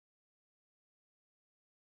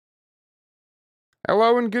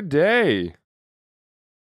Hello and good day.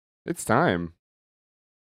 It's time.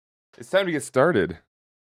 It's time to get started.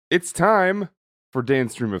 It's time for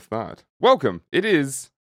Dan's Stream of Thought. Welcome. It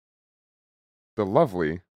is the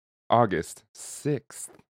lovely August 6th,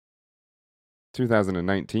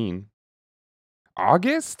 2019.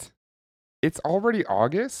 August? It's already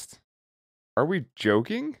August? Are we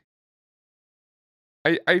joking?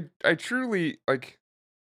 I truly,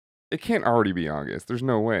 it can't already be August. There's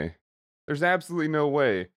no way. There's absolutely no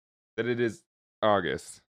way that it is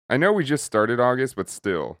August. I know we just started August, but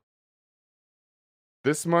still.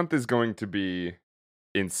 This month is going to be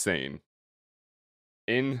insane.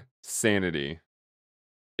 Insanity.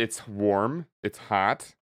 It's warm, it's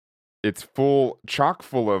hot, it's chock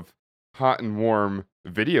full of hot and warm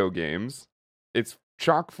video games. It's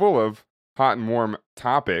chock full of hot and warm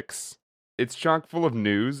topics. It's chock full of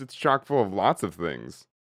news, it's chock full of lots of things.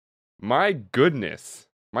 My goodness.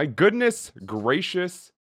 My goodness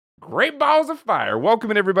gracious. Great balls of fire.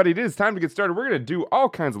 Welcome in, everybody. It is time to get started. We're going to do all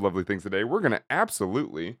kinds of lovely things today. We're going to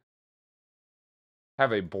absolutely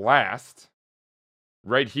have a blast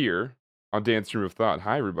right here on Dan's Stream of Thought.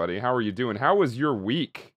 Hi, everybody. How are you doing? How was your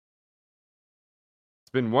week?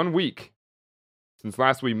 It's been 1 week since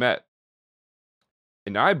last we met.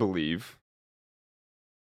 And I believe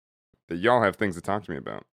that y'all have things to talk to me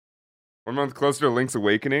about. 1 month closer to Link's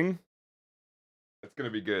Awakening. It's going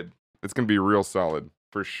to be good. It's going to be real solid,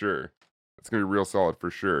 for sure. It's going to be real solid,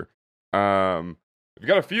 for sure. We've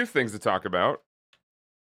got a few things to talk about.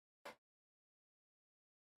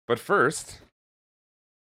 But first,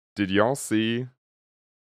 did y'all see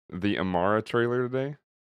the Amara trailer today?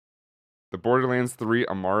 The Borderlands 3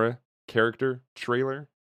 Amara character trailer?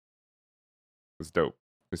 It was dope.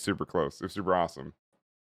 It was super close. It was super awesome.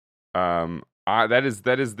 That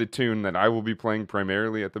is the tune that I will be playing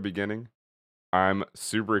primarily at the beginning. I'm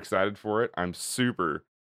super excited for it. I'm super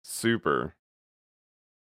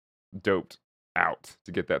doped out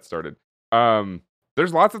to get that started.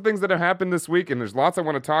 There's lots of things that have happened this week, and there's lots I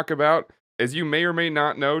want to talk about. As you may or may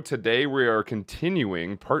not know, today we are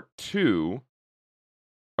continuing part 2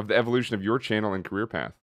 of the evolution of your channel and career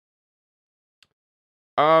path.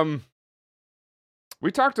 We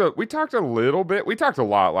talked a little bit. We talked a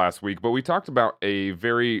lot last week, but we talked about a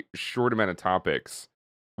very short amount of topics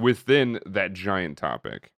within that giant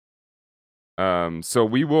topic. So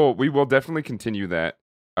we will definitely continue that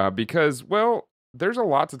because, well, there's a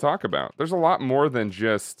lot to talk about. There's a lot more than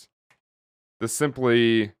just the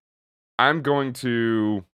simply I'm going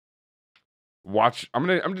to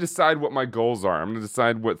decide what my goals are. I'm going to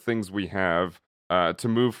decide what things we have to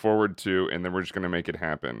move forward to, and then we're just going to make it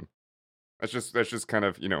happen. That's just kind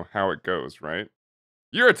of, how it goes, right?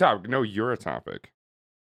 You're a topic. No, you're a topic.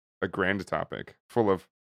 A grand topic full of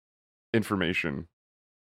information.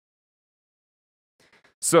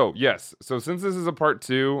 So, yes. So since this is a part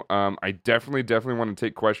 2, I definitely want to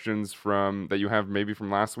take questions that you have maybe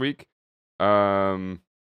from last week. I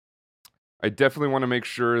definitely want to make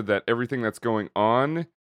sure that everything that's going on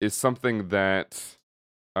is something that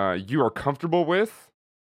you are comfortable with,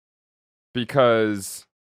 because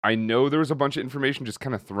I know there's a bunch of information just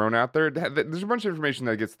kind of thrown out there. There's a bunch of information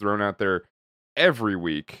that gets thrown out there every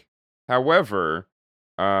week. However,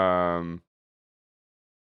 I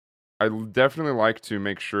definitely like to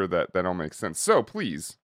make sure that all makes sense. So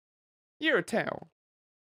please, you're a towel.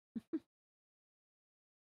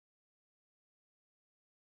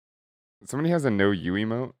 Somebody has a no you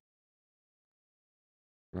emote?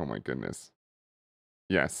 Oh my goodness.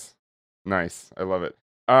 Yes. Nice. I love it.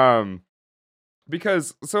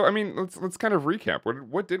 Because so I mean, let's kind of recap.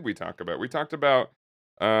 What did we talk about? We talked about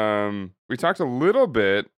we talked a little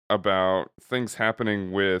bit about things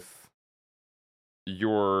happening with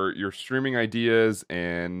your streaming ideas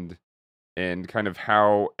and kind of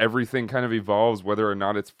how everything kind of evolves, whether or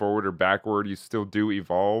not it's forward or backward, you still do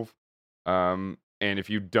evolve. And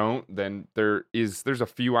if you don't, then there's a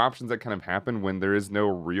few options that kind of happen when there is no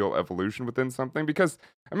real evolution within something. Because,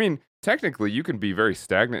 I mean, technically, you can be very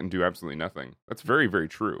stagnant and do absolutely nothing. That's very, very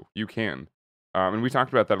true. You can. And we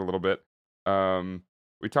talked about that a little bit.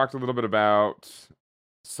 We talked a little bit about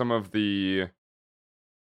some of the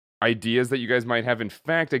ideas that you guys might have. In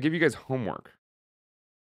fact, I gave you guys homework.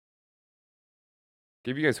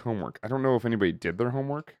 I don't know if anybody did their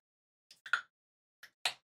homework.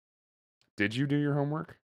 Did you do your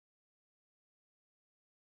homework?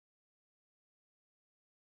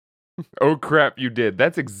 Oh crap, you did.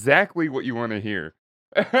 That's exactly what you want to hear.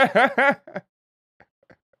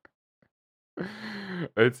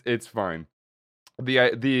 It's fine.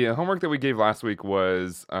 The homework that we gave last week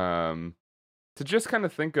was to just kind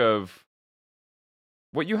of think of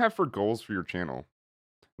what you have for goals for your channel.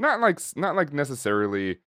 Not like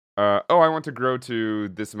necessarily oh, I want to grow to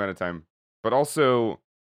this amount of time, but also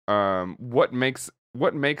what makes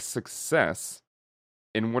success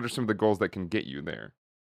and what are some of the goals that can get you there.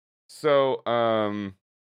 So, I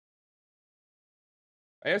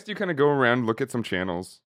asked you kind of go around, look at some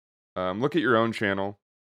channels, look at your own channel,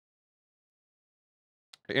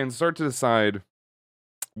 and start to decide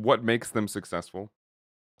what makes them successful.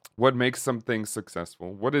 What makes something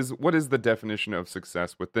successful? What is the definition of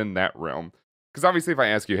success within that realm? Because obviously, if I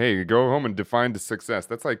ask you, hey, go home and define the success,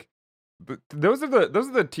 that's like those are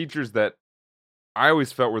the teachers that I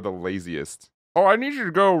always felt were the laziest. Oh, I need you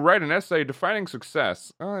to go write an essay defining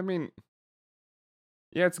success. Oh, I mean,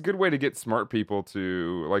 yeah, it's a good way to get smart people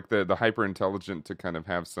to like the hyper intelligent to kind of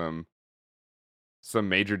have some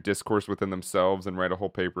major discourse within themselves and write a whole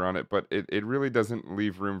paper on it, but it really doesn't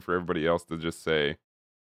leave room for everybody else to just say,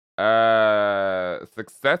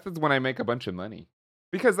 success is when I make a bunch of money.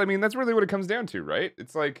 Because I mean that's really what it comes down to, right?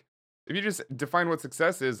 It's like if you just define what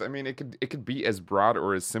success is, I mean it could be as broad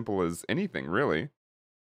or as simple as anything, really.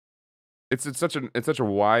 It's such a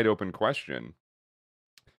wide open question.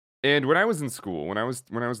 And when I was in school, when I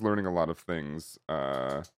was learning a lot of things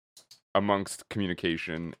amongst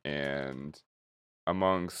communication and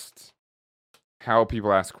amongst how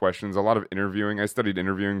people ask questions, a lot of interviewing. I studied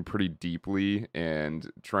interviewing pretty deeply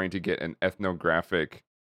and trying to get an ethnographic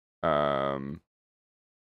um,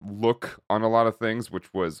 look on a lot of things,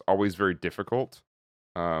 which was always very difficult.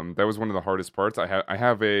 That was one of the hardest parts. I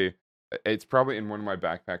have a, it's probably in one of my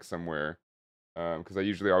backpacks somewhere, because I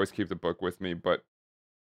usually always keep the book with me. But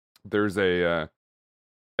there's a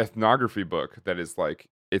ethnography book that is like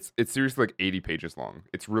it's seriously like 80 pages long.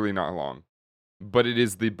 It's really not long, but it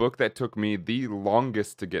is the book that took me the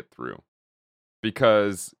longest to get through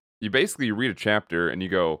because you basically read a chapter and you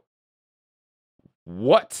go,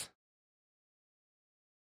 "What?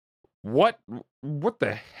 What? What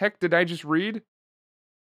the heck did I just read?"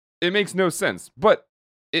 It makes no sense, but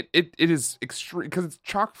it is extreme because it's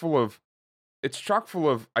chock full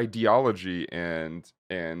of ideology and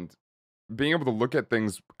being able to look at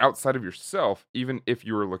things outside of yourself, even if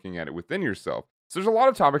you are looking at it within yourself. So there's a lot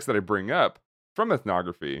of topics that I bring up from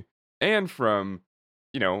ethnography and from,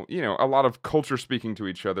 a lot of culture speaking to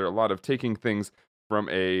each other, a lot of taking things from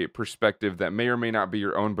a perspective that may or may not be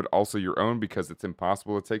your own, but also your own because it's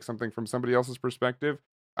impossible to take something from somebody else's perspective.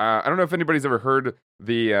 I don't know if anybody's ever heard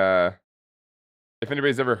the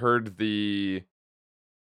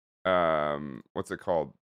what's it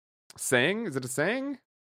called? Saying? Is it a saying?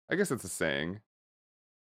 I guess it's a saying.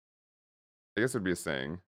 I guess it would be a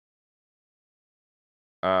saying.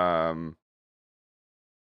 Um,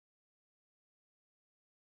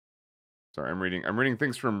 Sorry, I'm reading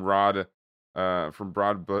things from Brassu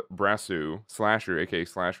Slasher, aka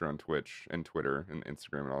Slasher on Twitch and Twitter and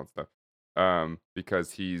Instagram and all that stuff.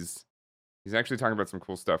 Because he's actually talking about some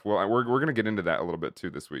cool stuff. Well, we're gonna get into that a little bit too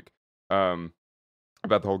this week.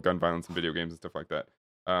 About the whole gun violence in video games and stuff like that.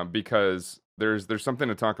 Because there's something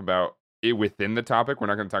to talk about it within the topic. We're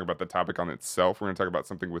not going to talk about the topic on itself. We're going to talk about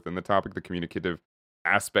something within the topic, the communicative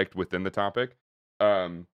aspect within the topic.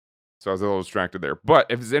 So I was a little distracted there. But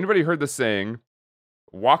if has anybody heard the saying,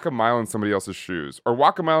 walk a mile in somebody else's shoes, or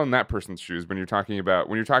walk a mile in that person's shoes when you're talking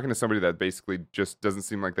to somebody that basically just doesn't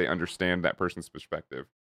seem like they understand that person's perspective.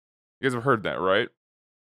 You guys have heard that, right?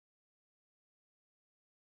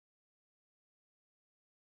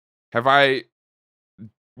 Have I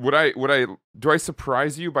do I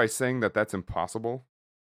surprise you by saying that that's impossible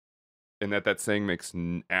and that saying makes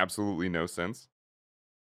absolutely no sense?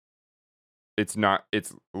 It's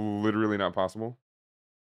literally not possible.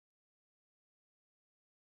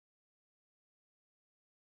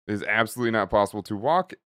 It is absolutely not possible to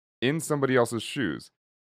walk in somebody else's shoes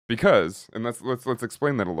because, and let's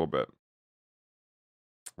explain that a little bit.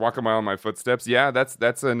 Walk a mile in my footsteps. Yeah,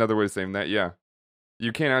 that's another way of saying that. Yeah.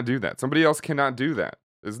 You cannot do that. Somebody else cannot do that.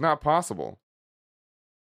 It's not possible.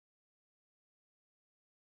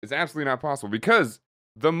 It's absolutely not possible because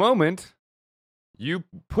the moment you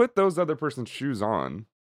put those other person's shoes on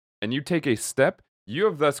and you take a step, you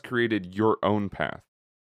have thus created your own path.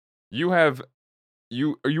 You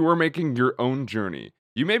are making your own journey.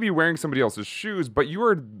 You may be wearing somebody else's shoes, but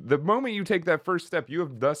the moment you take that first step, you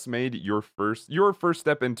have thus made your first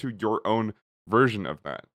step into your own version of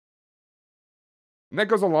that. And that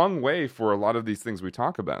goes a long way for a lot of these things we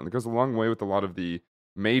talk about. And it goes a long way with a lot of the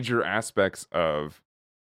major aspects of,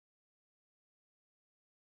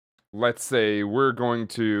 let's say we're going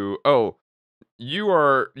to, you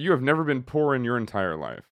have never been poor in your entire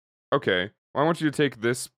life. Okay, well, I want you to take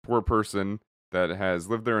this poor person that has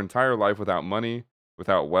lived their entire life without money,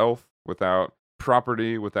 without wealth, without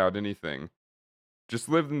property, without anything. Just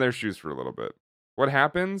live in their shoes for a little bit. What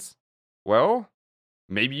happens? Well,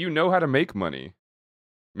 maybe you know how to make money.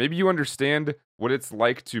 Maybe you understand what it's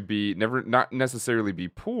like to be not necessarily be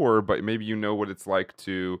poor, but maybe you know what it's like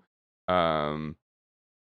to um,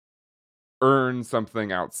 earn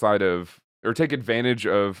something outside of, or take advantage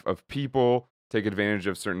of people, take advantage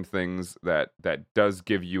of certain things that does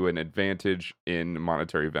give you an advantage in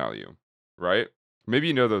monetary value, right? Maybe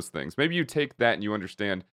you know those things. Maybe you take that and you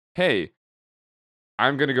understand, hey,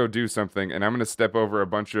 I'm gonna go do something and I'm gonna step over a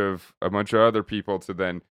bunch of other people to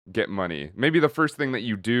then get money. Maybe the first thing that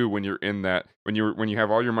you do when you're in that, when you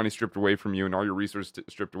have all your money stripped away from you and all your resources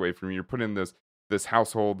stripped away from you, you're put in this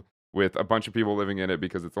household with a bunch of people living in it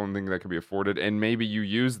because it's the only thing that can be afforded, and maybe you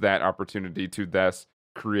use that opportunity to thus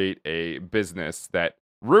create a business that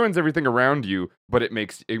ruins everything around you, but it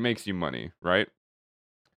makes you money, right?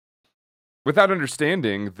 Without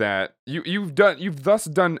understanding that you've thus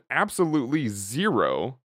done absolutely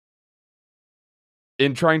zero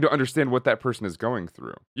in trying to understand what that person is going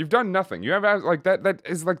through. You've done nothing. You have like that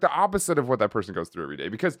is like the opposite of what that person goes through every day,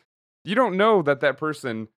 because you don't know that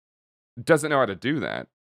person doesn't know how to do that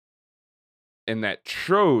and that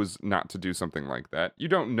chose not to do something like that. You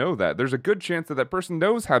don't know that. There's a good chance that person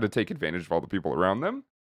knows how to take advantage of all the people around them,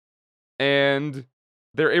 and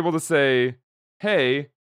they're able to say, "Hey,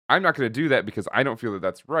 I'm not going to do that because I don't feel that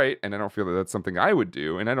that's right, and I don't feel that that's something I would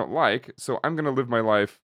do, and I don't like, so I'm going to live my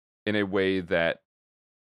life in a way that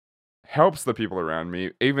helps the people around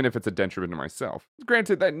me, even if it's a detriment to myself."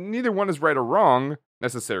 Granted that neither one is right or wrong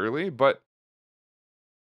necessarily, but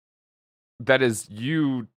that is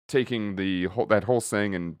you taking that whole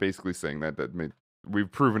saying and basically saying that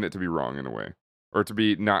we've proven it to be wrong in a way, or to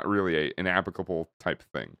be not really an applicable type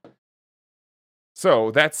thing.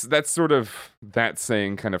 So that's sort of that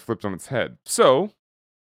saying kind of flipped on its head. So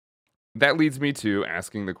that leads me to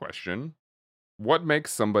asking the question: what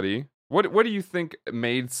makes somebody? What do you think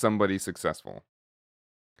made somebody successful?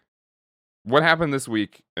 What happened this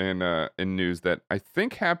week in news that I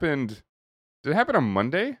think happened? Did it happen on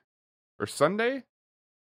Monday or Sunday?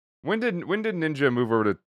 When did Ninja move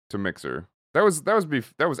over to Mixer? That was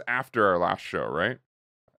after our last show, right?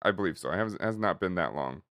 I believe so. It has not been that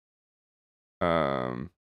long. I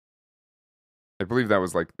believe it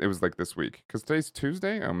was like this week, because today's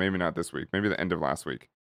Tuesday. Oh, maybe not this week. Maybe the end of last week.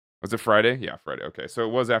 Was it Friday? Yeah, Friday. Okay, so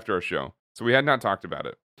it was after our show. So we had not talked about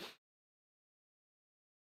it.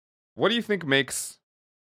 What do you think makes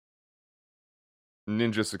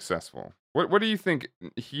Ninja successful? What do you think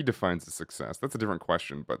he defines as success? That's a different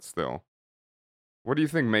question, but still. What do you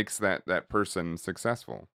think makes that person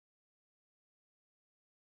successful?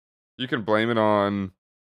 You can blame it on,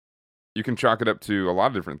 you can chalk it up to a lot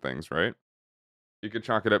of different things, right? You could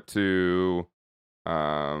chalk it up to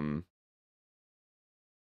him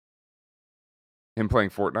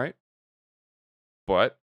playing Fortnite,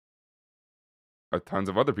 but tons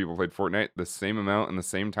of other people played Fortnite the same amount and the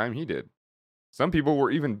same time he did. Some people were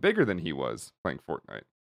even bigger than he was playing Fortnite.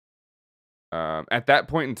 At that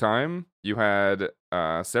point in time, you had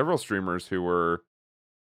several streamers who were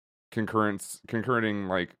concurring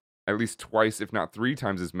like at least twice, if not three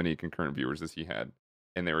times as many concurrent viewers as he had,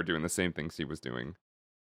 and they were doing the same things he was doing.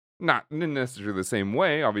 Not necessarily the same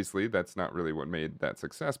way, obviously. That's not really what made that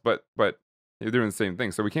success, but they're doing the same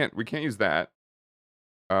thing. So we can't use that.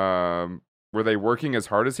 Were they working as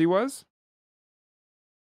hard as he was?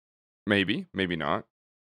 Maybe, maybe not.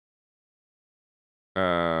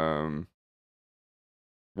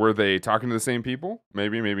 Were they talking to the same people?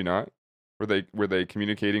 Maybe, maybe not. Were they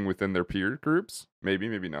communicating within their peer groups? Maybe,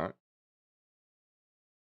 maybe not.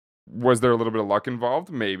 Was there a little bit of luck involved?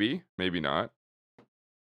 Maybe, maybe not.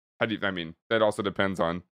 I mean, that also depends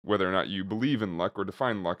on whether or not you believe in luck or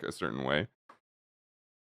define luck a certain way.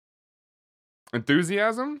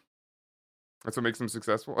 Enthusiasm? That's what makes them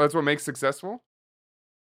successful. That's what makes successful.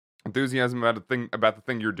 Enthusiasm about the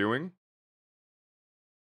thing you're doing.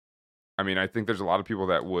 I mean, I think there's a lot of people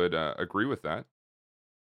that would agree with that.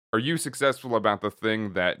 Are you successful about the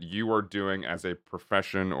thing that you are doing as a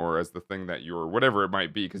profession, or as the thing that you're, whatever it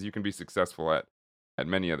might be? Because you can be successful at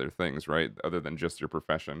many other things, right? Other than just your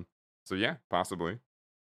profession. So yeah, possibly.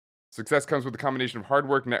 Success comes with a combination of hard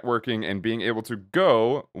work, networking, and being able to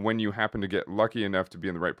go when you happen to get lucky enough to be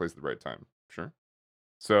in the right place at the right time. Sure.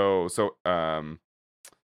 So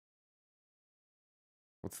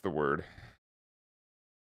what's the word?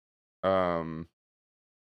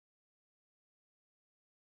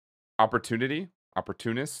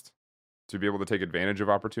 Opportunist, to be able to take advantage of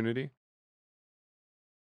opportunity.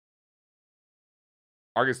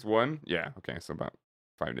 August 1? Yeah, okay, so about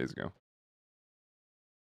 5 days ago.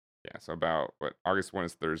 Yeah, so about what August 1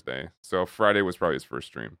 is Thursday. So Friday was probably his first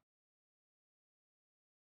stream.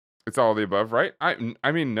 It's all of the above, right?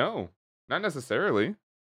 I mean no. Not necessarily.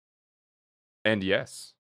 And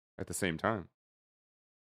yes at the same time.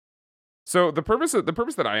 So the purpose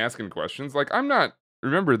that I ask in questions, like I'm not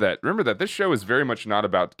remember that this show is very much not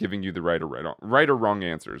about giving you the right or wrong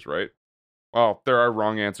answers, right? Well, there are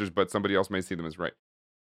wrong answers, but somebody else may see them as right.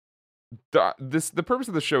 The purpose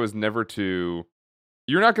of the show is never to.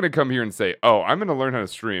 You're not going to come here and say, "Oh, I'm going to learn how to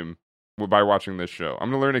stream by watching this show. I'm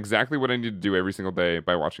going to learn exactly what I need to do every single day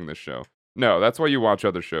by watching this show." No, that's why you watch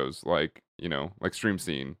other shows like like Stream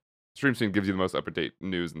Scene. Stream Scene gives you the most up to date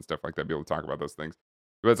news and stuff like that. Be able to talk about those things.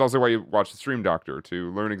 But that's also why you watch the Stream Doctor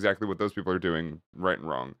to learn exactly what those people are doing right and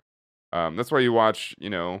wrong. That's why you watch,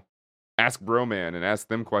 Ask Broman and ask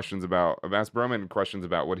Broman questions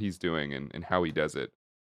about what he's doing and how he does it.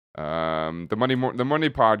 The Monday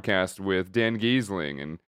podcast with Dan Giesling,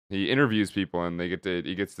 and he interviews people and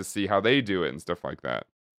he gets to see how they do it and stuff like that.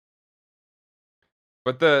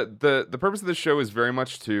 But the purpose of the show is very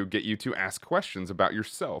much to get you to ask questions about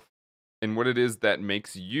yourself and what it is that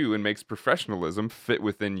makes you and makes professionalism fit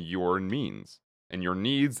within your means and your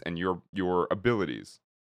needs and your abilities.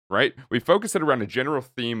 Right? We focus it around a general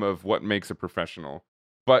theme of what makes a professional,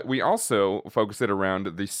 but we also focus it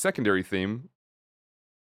around the secondary theme.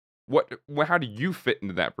 How do you fit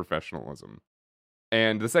into that professionalism?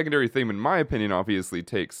 And the secondary theme, in my opinion, obviously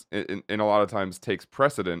takes in a lot of times takes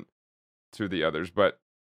precedent to the others, but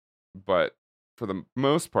for the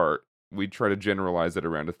most part, we try to generalize it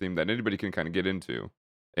around a theme that anybody can kind of get into.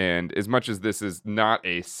 And as much as this is not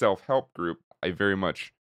a self-help group, I very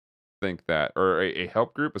much think that, or a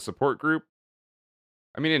help group, a support group.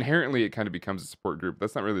 I mean, inherently, it kind of becomes a support group.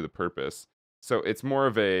 That's not really the purpose. So it's more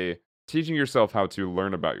of a teaching yourself how to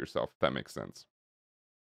learn about yourself, if that makes sense.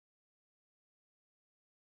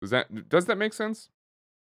 Does that make sense?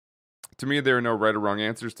 To me, there are no right or wrong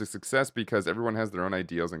answers to success because everyone has their own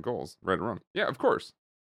ideals and goals, right or wrong. Yeah, of course.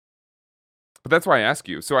 But that's why I ask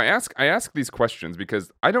you. So I ask these questions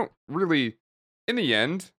because I don't really, in the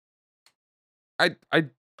end,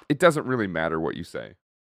 it doesn't really matter what you say,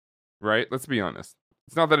 right? Let's be honest.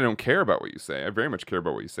 It's not that I don't care about what you say. I very much care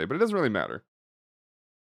about what you say, but it doesn't really matter.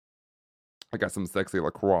 I got some sexy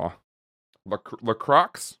LaCroix. LaCroix?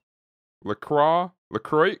 LaCroix? LaCroix?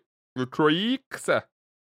 LaCroix? LaCroix. I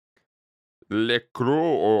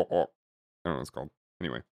don't know what it's called.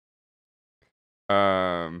 Anyway.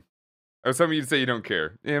 I was hoping you'd say you don't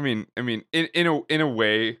care. I mean, in a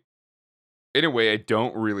way, I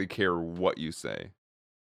don't really care what you say.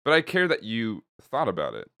 But I care that you thought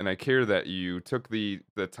about it, and I care that you took the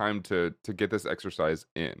time to get this exercise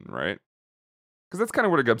in, right? Because that's kind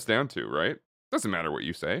of what it comes down to, right? Doesn't matter what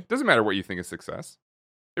you say. Doesn't matter what you think is success.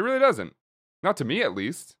 It really doesn't. Not to me, at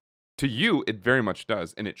least. To you, it very much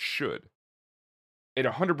does, and it should. It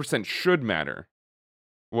 100% should matter.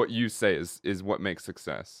 What you say is what makes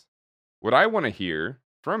success. What I want to hear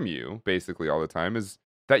from you, basically all the time, is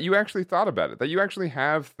that you actually thought about it. That you actually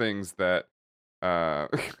have things that that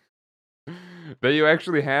you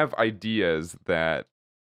actually have ideas that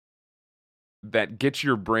get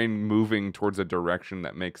your brain moving towards a direction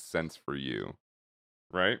that makes sense for you,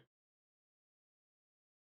 right?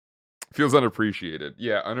 Feels unappreciated.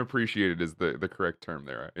 Yeah, unappreciated is the correct term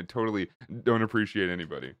there. I totally don't appreciate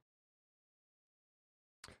anybody.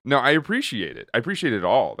 No, I appreciate it. I appreciate it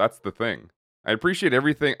all. That's the thing. I appreciate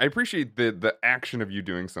everything. I appreciate the action of you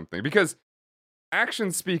doing something because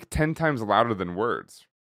actions speak 10 times louder than words.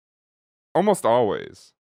 Almost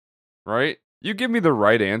always. Right? You give me the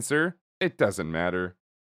right answer, it doesn't matter.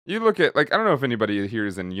 You look at, like, I don't know if anybody here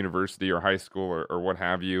is in university or high school or what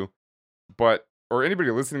have you, but, or anybody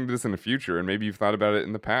listening to this in the future, and maybe you've thought about it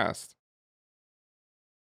in the past.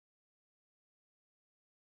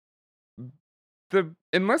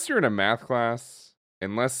 Unless you're in a math class,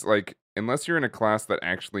 unless you're in a class that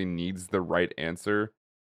actually needs the right answer,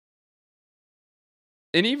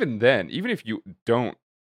 and even then, even if you don't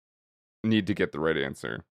need to get the right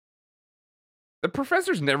answer, the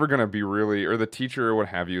professor's never going to be really, or the teacher or what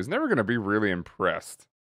have you, is never going to be really impressed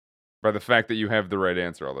by the fact that you have the right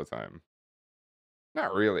answer all the time.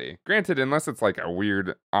 Not really. Granted, unless it's like a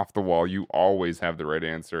weird off the wall, you always have the right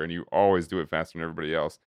answer and you always do it faster than everybody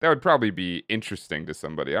else. That would probably be interesting to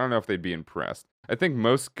somebody. I don't know if they'd be impressed. I think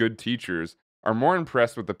most good teachers are more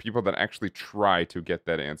impressed with the people that actually try to get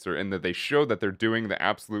that answer and that they show that they're doing the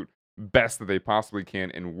absolute best that they possibly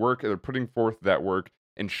can and work. They're putting forth that work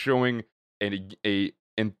and showing a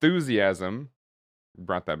enthusiasm.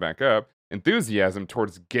 Brought that back up. Enthusiasm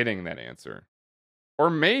towards getting that answer. Or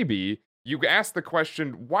maybe You ask the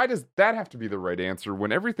question, why does that have to be the right answer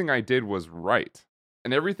when everything I did was right?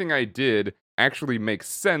 And everything I did actually makes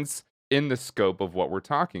sense in the scope of what we're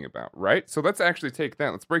talking about, right? So let's actually take that.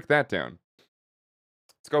 Let's break that down.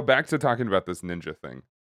 Let's go back to talking about this ninja thing,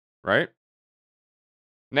 right?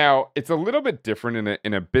 Now, it's a little bit different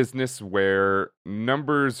in a business where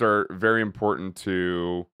numbers are very important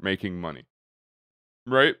to making money,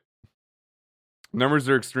 right? Numbers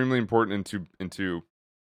are extremely important into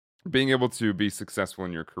being able to be successful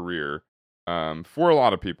in your career for a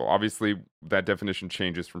lot of people. Obviously, that definition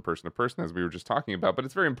changes from person to person, as we were just talking about, but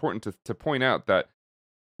it's very important to point out that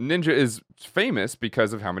Ninja is famous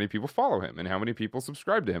because of how many people follow him and how many people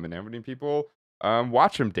subscribe to him and how many people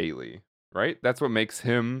watch him daily, right? That's what makes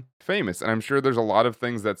him famous. And I'm sure there's a lot of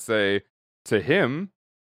things that say to him,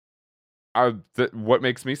 what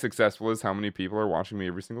makes me successful is how many people are watching me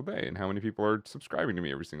every single day and how many people are subscribing to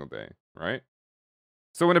me every single day, right?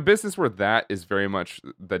 So in a business where that is very much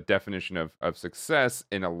the definition of success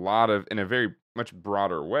in a very much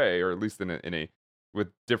broader way, or at least in a with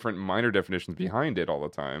different minor definitions behind it all the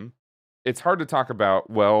time, it's hard to talk about,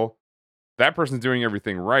 well, that person's doing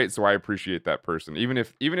everything right, so I appreciate that person. Even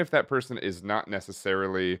if that person is not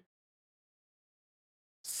necessarily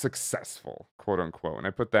successful, quote unquote. And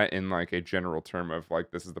I put that in like a general term of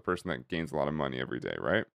like this is the person that gains a lot of money every day,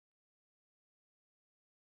 right?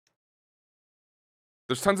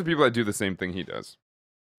 There's tons of people that do the same thing he does.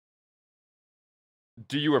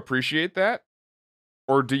 Do you appreciate that?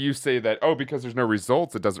 Or do you say that, oh, because there's no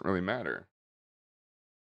results, it doesn't really matter?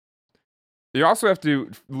 You also have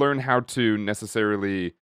to learn how to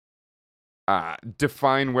necessarily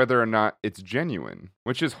define whether or not it's genuine,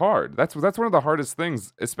 which is hard. That's one of the hardest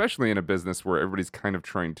things, especially in a business where everybody's kind of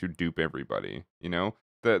trying to dupe everybody. You know,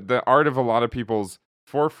 the art of a lot of people's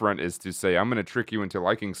forefront is to say, I'm going to trick you into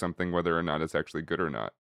liking something, whether or not it's actually good or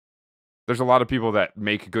not. There's a lot of people that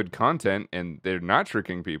make good content and they're not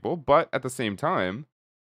tricking people, but at the same time,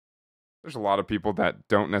 there's a lot of people that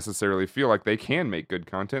don't necessarily feel like they can make good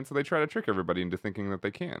content, so they try to trick everybody into thinking that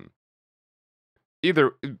they can.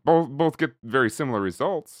 Either both get very similar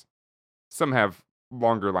results. Some have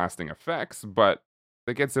longer lasting effects, but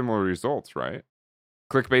they get similar results, right?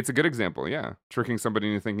 Clickbait's a good example, yeah. Tricking somebody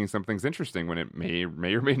into thinking something's interesting when it may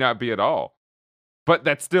or may not be at all. But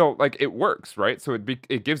that's still like it works, right? So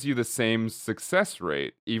it gives you the same success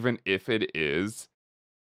rate, even if it is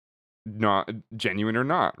not genuine or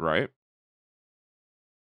not, right?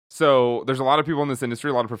 So there's a lot of people in this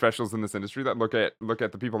industry, a lot of professionals in this industry that look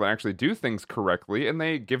at the people that actually do things correctly and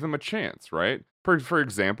they give them a chance, right? For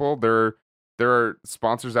example, there are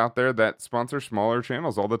sponsors out there that sponsor smaller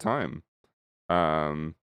channels all the time.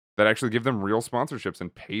 That actually give them real sponsorships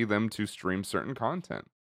and pay them to stream certain content.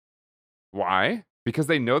 Why? Because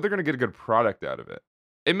they know they're going to get a good product out of it.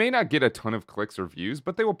 It may not get a ton of clicks or views,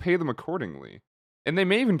 but they will pay them accordingly. And they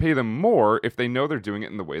may even pay them more if they know they're doing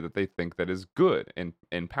it in the way that they think that is good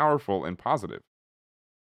and powerful and positive.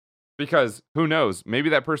 Because who knows, maybe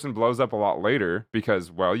that person blows up a lot later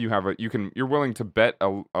because well, you're willing to bet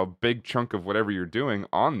a big chunk of whatever you're doing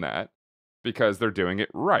on that because they're doing it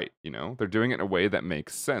right, you know? They're doing it in a way that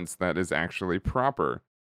makes sense, that is actually proper.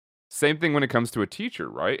 Same thing when it comes to a teacher,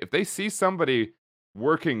 right? If they see somebody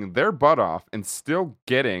working their butt off and still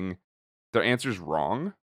getting their answers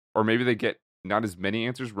wrong, or maybe they get not as many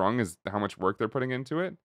answers wrong as how much work they're putting into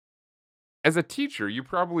it. As a teacher, you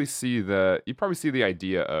probably see the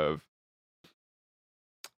idea of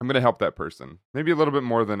I'm going to help that person. Maybe a little bit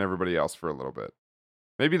more than everybody else for a little bit.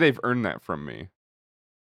 Maybe they've earned that from me.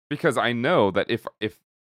 Because I know that if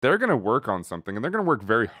they're going to work on something and they're going to work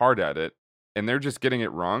very hard at it and they're just getting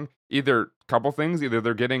it wrong, either couple things, either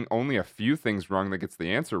they're getting only a few things wrong that gets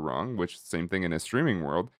the answer wrong, which same thing in a streaming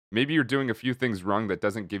world. Maybe you're doing a few things wrong that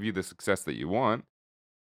doesn't give you the success that you want.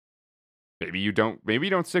 Maybe you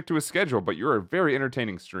don't stick to a schedule, but you're a very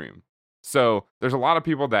entertaining stream. So there's a lot of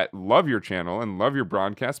people that love your channel and love your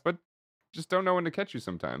broadcast, but just don't know when to catch you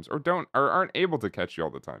sometimes, or aren't able to catch you all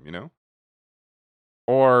the time, you know?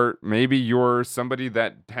 Or maybe you're somebody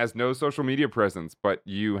that has no social media presence, but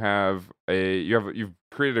you've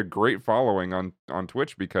created a great following on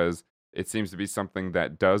Twitch because it seems to be something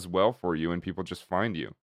that does well for you and people just find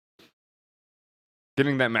you.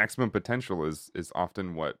 Getting that maximum potential is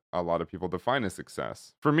often what a lot of people define as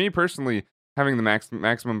success. For me personally, having the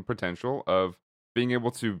maximum potential of being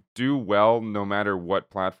able to do well no matter what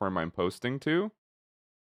platform I'm posting to,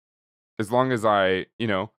 as long as I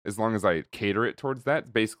cater it towards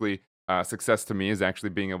that, basically, success to me is actually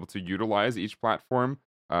being able to utilize each platform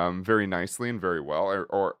very nicely and very well,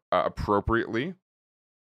 or appropriately,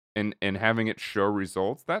 and having it show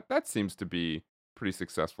results. That seems to be pretty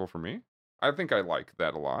successful for me. I think I like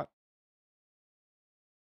that a lot.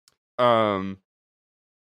 Um,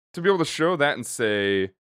 to be able to show that and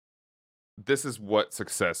say, this is what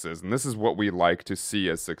success is, and this is what we like to see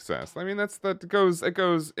as success. I mean, it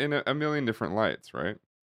goes in a million different lights, right?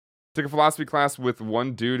 Took a philosophy class with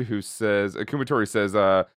one dude who says, Kumatori says,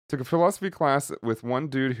 took a philosophy class with one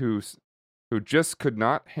dude who just could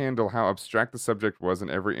not handle how abstract the subject was, and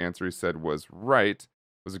every answer he said was right.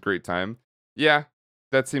 It was a great time. Yeah,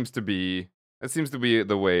 that seems to be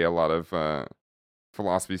the way a lot of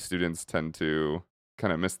philosophy students tend to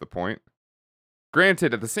kind of miss the point.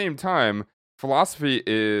 Granted, at the same time, philosophy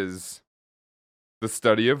is the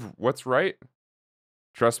study of what's right.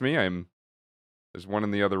 Trust me, there's one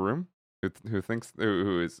in the other room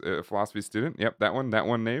who is a philosophy student. Yep, that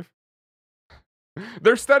one, Nave.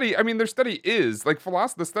 Their study is like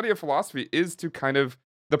the study of philosophy is to kind of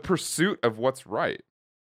the pursuit of what's right.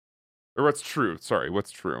 Or what's true. Sorry,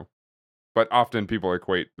 what's true. But often people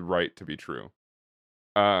equate right to be true.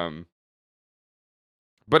 But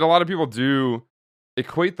a lot of people do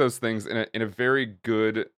equate those things in a very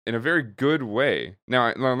good way.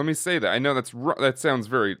 Now, let me say that. I know that sounds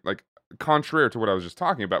very like contrary to what I was just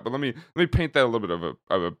talking about, but let me paint that a little bit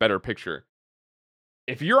of a better picture.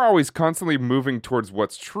 If you're always constantly moving towards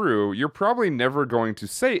what's true, you're probably never going to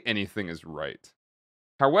say anything is right.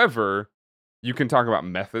 However, you can talk about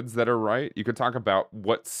methods that are right. You could talk about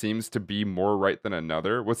what seems to be more right than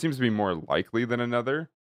another, what seems to be more likely than another.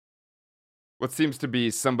 What seems to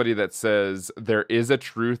be somebody that says there is a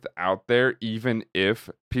truth out there, even if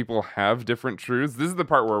people have different truths. This is the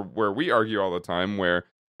part where we argue all the time, where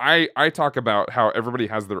I talk about how everybody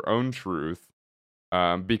has their own truth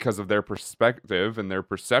because of their perspective and their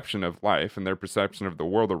perception of life and their perception of the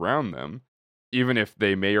world around them, even if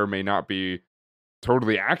they may or may not be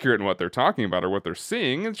totally accurate in what they're talking about or what they're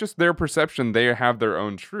seeing. It's just their perception. They have their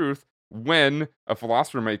own truth. When a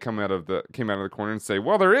philosopher might came out of the corner and say,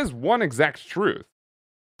 well, there is one exact truth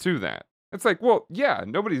to that. It's like, well, yeah,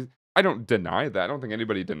 I don't deny that. I don't think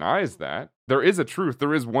anybody denies that. There is a truth.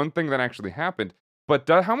 There is one thing that actually happened. But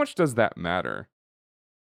how much does that matter?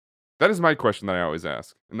 That is my question that I always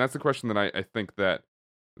ask. And that's the question that I think that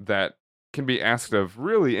can be asked of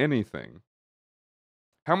really anything.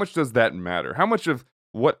 How much does that matter? How much of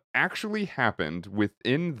what actually happened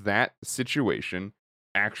within that situation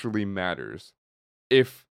actually matters?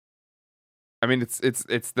 It's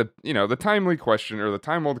the the timely question, or the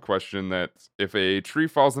time old question, that if a tree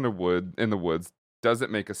falls in the woods, does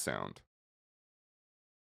it make a sound?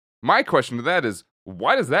 My question to that is,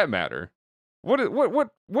 why does that matter?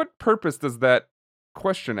 What purpose does that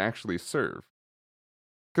question actually serve?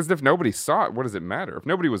 Because if nobody saw it, what does it matter? If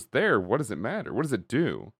nobody was there, what does it matter? What does it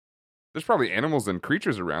do? There's probably animals and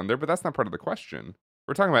creatures around there, but that's not part of the question.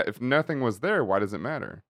 We're talking about if nothing was there, why does it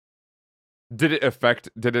matter? Did it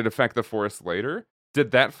affect the forest later?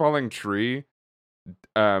 Did that falling tree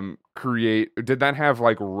did that have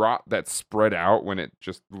like rot that spread out when it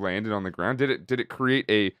just landed on the ground? Did it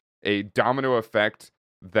create a domino effect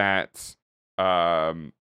that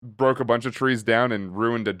broke a bunch of trees down and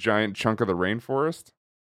ruined a giant chunk of the rainforest?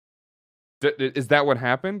 Is that what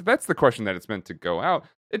happened? That's the question that it's meant to go out.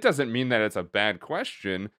 It doesn't mean that it's a bad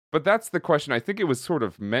question, but that's the question I think it was sort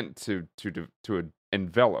of meant to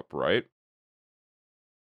envelop, right?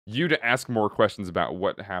 You to ask more questions about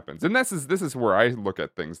what happens. And this is where I look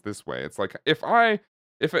at things this way. It's like if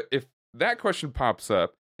that question pops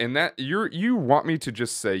up and that you want me to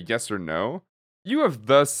just say yes or no, you have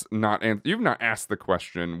thus you've not asked the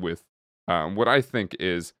question with what I think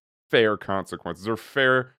is fair consequences, or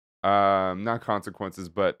fair not consequences,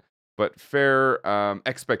 but fair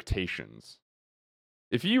expectations.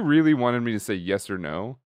 If you really wanted me to say yes or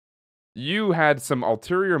no, you had some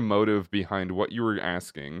ulterior motive behind what you were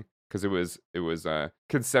asking, because it was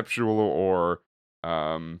conceptual or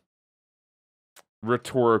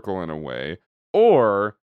rhetorical in a way,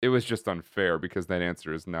 or it was just unfair because that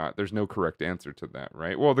answer is not. There's no correct answer to that,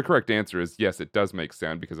 right? Well, the correct answer is yes, it does make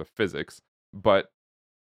sound because of physics, but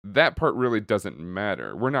that part really doesn't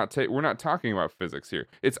matter. We're not talking about physics here.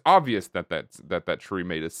 It's obvious that tree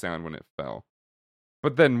made a sound when it fell.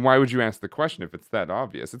 But then why would you ask the question if it's that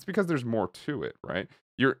obvious? It's because there's more to it, right?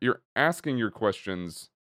 You're asking your questions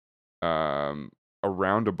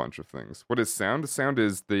around a bunch of things. What is sound? Sound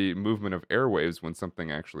is the movement of airwaves when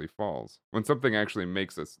something actually falls. When something actually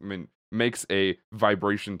makes a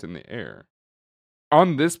vibration in the air.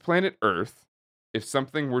 On this planet Earth, if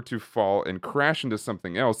something were to fall and crash into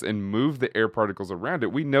something else and move the air particles around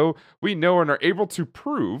it, we know and are able to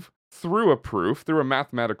prove through a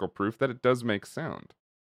mathematical proof, that it does make sound.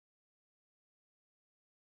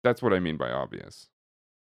 That's what I mean by obvious.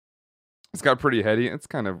 It's got pretty heady. It's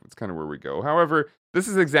kind of where we go. However, this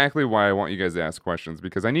is exactly why I want you guys to ask questions,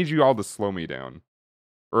 because I need you all to slow me down,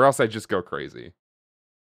 or else I just go crazy.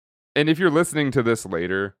 And if you're listening to this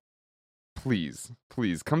later, please,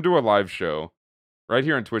 please come to a live show right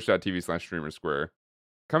here on twitch.tv/streamersquare.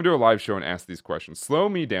 Come to a live show and ask these questions. Slow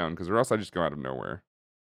me down, because or else I just go out of nowhere.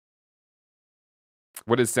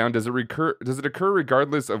 What is sound? Does it occur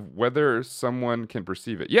regardless of whether someone can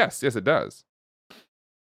perceive it? Yes, it does.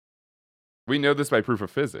 We know this by proof of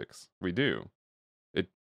physics. We do.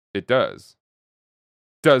 It does.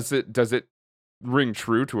 Does it ring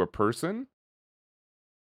true to a person?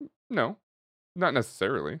 No, not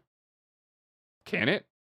necessarily. Can it?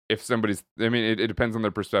 If somebody's, I mean, it depends on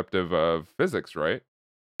their perspective of physics, right?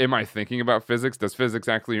 Am I thinking about physics? Does physics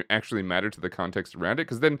actually matter to the context around it?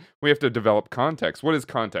 Because then we have to develop context. What is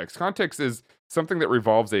context? Context is something that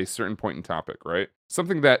revolves a certain point in topic, right?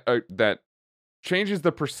 Something that changes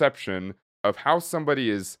the perception of how somebody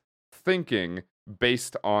is thinking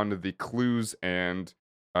based on the clues and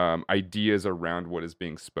ideas around what is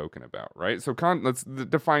being spoken about, right? So let's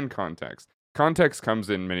define context. Context comes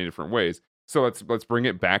in many different ways. So let's bring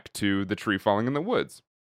it back to the tree falling in the woods.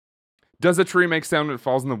 Does a tree make sound when it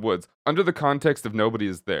falls in the woods under the context of nobody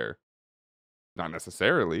is there? Not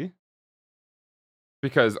necessarily.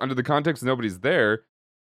 Because under the context of nobody's there,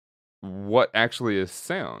 what actually is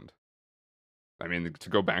sound? I mean, to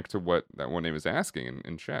go back to what that one name is asking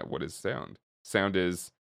in chat, what is sound? Sound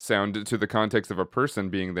to the context of a person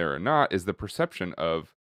being there or not is the perception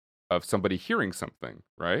of somebody hearing something,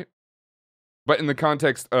 right? But in the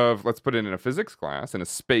context of, let's put it in a physics class, in a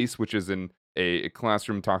space which is in a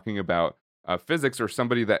classroom talking about physics, or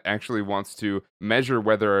somebody that actually wants to measure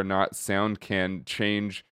whether or not sound can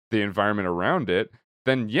change the environment around it,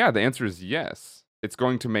 then yeah, the answer is yes. It's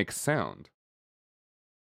going to make sound.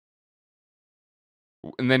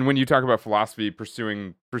 And then when you talk about philosophy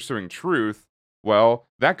pursuing truth, well,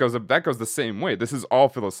 that goes the same way. This is all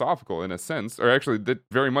philosophical in a sense, or actually, that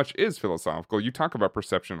very much is philosophical. You talk about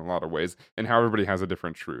perception in a lot of ways and how everybody has a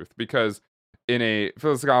different truth. Because in a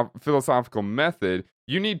philosophical method,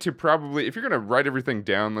 you need to probably, if you're going to write everything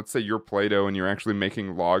down, let's say you're Plato and you're actually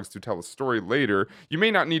making logs to tell a story later, you may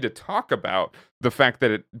not need to talk about the fact that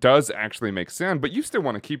it does actually make sound, but you still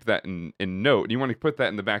want to keep that in note. And you want to put that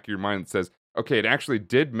in the back of your mind that says, okay, it actually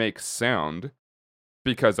did make sound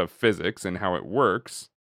because of physics and how it works.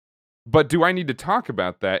 But do I need to talk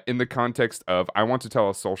about that in the context of I want to tell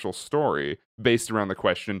a social story based around the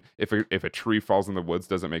question if a tree falls in the woods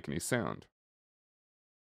doesn't make any sound?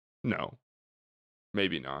 No.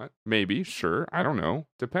 Maybe not. Maybe, sure. I don't know.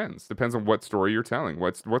 Depends. Depends on what story you're telling.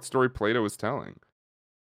 What story Plato is telling.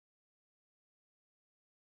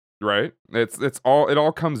 Right? It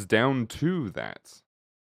all comes down to that.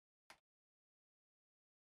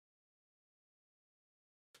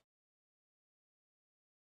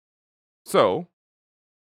 So,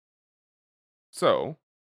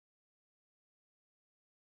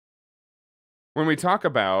 when we talk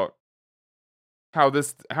about how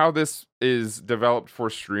this is developed for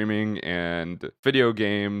streaming and video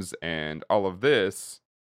games and all of this,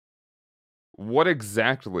 what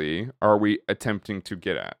exactly are we attempting to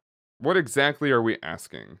get at? What exactly are we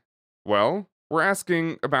asking? Well, we're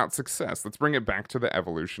asking about success. Let's bring it back to the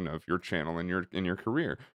evolution of your channel and your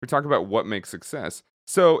career. We talk about what makes success.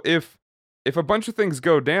 So if a bunch of things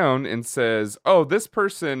go down and says, "Oh, this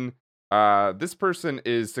person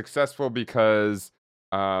is successful because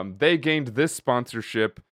they gained this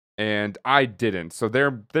sponsorship and I didn't, so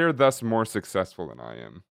they're thus more successful than I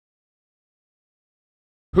am."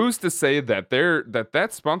 Who's to say that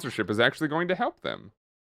that sponsorship is actually going to help them?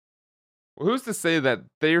 Who's to say that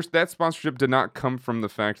that sponsorship did not come from the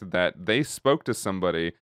fact that they spoke to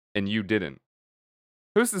somebody and you didn't?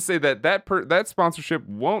 Who's to say that that sponsorship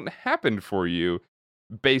won't happen for you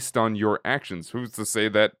based on your actions? Who's to say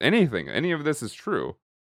that any of this is true?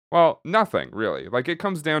 Well, nothing really. Like, it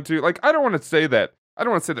comes down to, like, I don't want to say that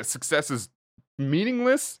success is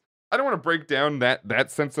meaningless. I don't want to break down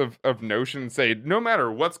that sense of notion and say no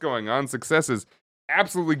matter what's going on, success is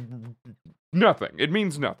absolutely nothing. It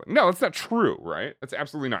means nothing. No, that's not true, right? That's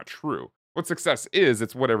absolutely not true. What success is,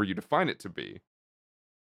 it's whatever you define it to be.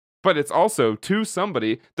 But it's also, to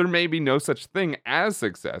somebody, there may be no such thing as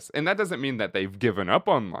success. And that doesn't mean that they've given up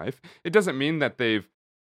on life. It doesn't mean that they've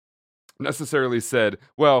necessarily said,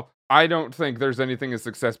 well, I don't think there's anything as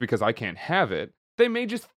success because I can't have it. They may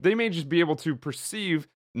just be able to perceive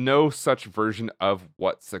no such version of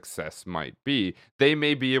what success might be. They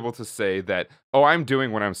may be able to say that, oh, I'm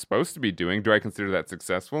doing what I'm supposed to be doing. Do I consider that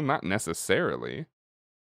successful? Not necessarily.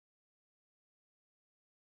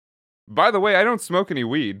 By the way, I don't smoke any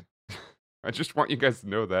weed. I just want you guys to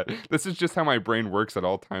know that. This is just how my brain works at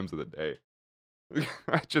all times of the day.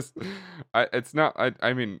 I just it's not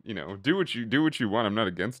I mean, do what you want. I'm not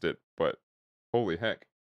against it, but holy heck.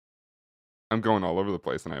 I'm going all over the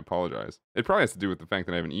place and I apologize. It probably has to do with the fact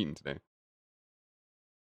that I haven't eaten today.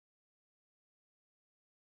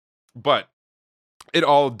 But it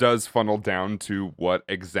all does funnel down to what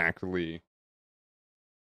exactly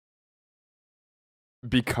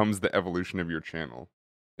becomes the evolution of your channel.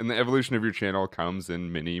 And the evolution of your channel comes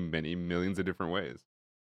in many, many millions of different ways.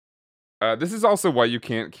 This is also why you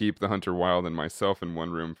can't keep the Hunter Wild and myself in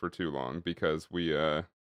one room for too long, because we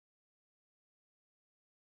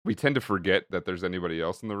tend to forget that there's anybody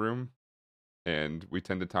else in the room, and we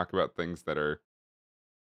tend to talk about things that are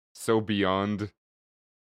so beyond,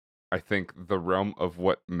 I think, the realm of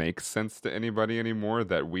what makes sense to anybody anymore,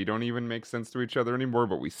 that we don't even make sense to each other anymore,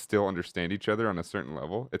 but we still understand each other on a certain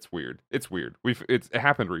level. It's weird. It's weird. It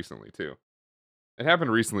happened recently too. It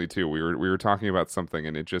happened recently too. We were talking about something,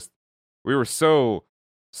 and we were so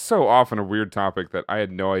off on a weird topic that I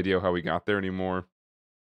had no idea how we got there anymore.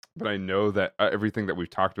 But I know that everything that we've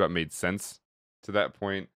talked about made sense to that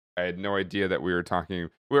point. I had no idea that we were talking.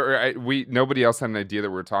 Nobody else had an idea that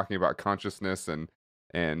we were talking about consciousness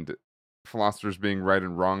and philosophers being right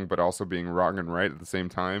and wrong, but also being wrong and right at the same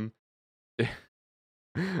time.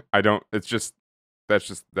 I don't. It's just that's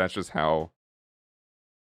just how.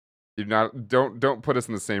 Don't put us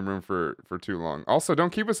in the same room for too long. Also, don't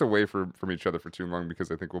keep us away from each other for too long,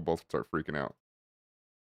 because I think we'll both start freaking out.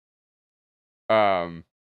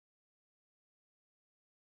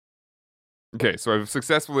 Okay, so I've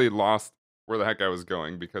successfully lost where the heck I was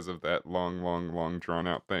going because of that long drawn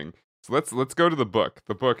out thing. So let's go to the book.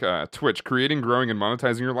 The book, Twitch: Creating, Growing, and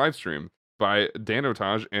Monetizing Your Live Stream by Dan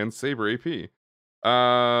Otage and Saber AP.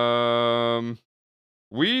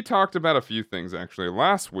 We talked about a few things actually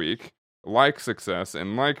last week, like success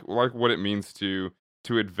and like what it means to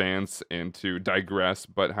advance and to digress,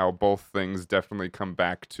 but how both things definitely come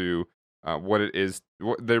back to what it is.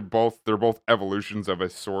 They're both evolutions of a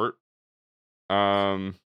sort.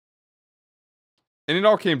 And it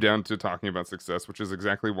all came down to talking about success, which is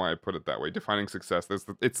exactly why I put it that way. Defining success.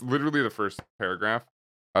 It's literally the first paragraph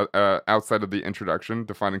outside of the introduction,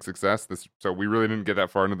 defining success. So we really didn't get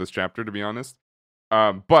that far into this chapter, to be honest.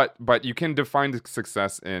 But you can define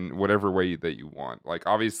success in whatever way that you want. Like,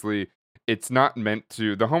 obviously, it's not meant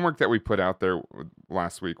to. The homework that we put out there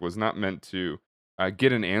last week was not meant to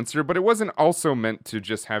get an answer, but it wasn't also meant to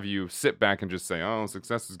just have you sit back and just say, "Oh,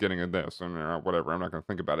 success is getting a this," or whatever. I'm not going to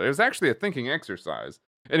think about it. It was actually a thinking exercise,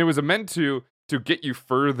 and it was meant to get you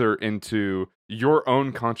further into your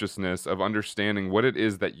own consciousness of understanding what it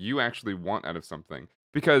is that you actually want out of something.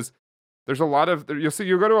 Because there's a lot of,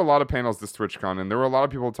 you'll go to a lot of panels this TwitchCon, and there were a lot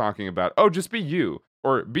of people talking about, oh, just be you,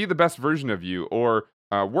 or be the best version of you, or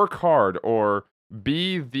work hard, or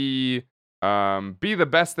be the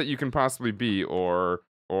best that you can possibly be, or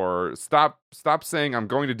stop saying I'm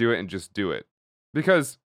going to do it and just do it.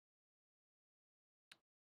 Because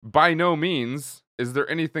by no means is there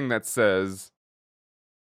anything that says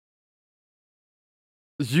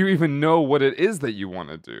you even know what it is that you want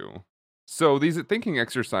to do. So these thinking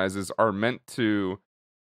exercises are meant to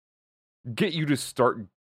get you to start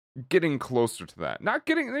getting closer to that. Not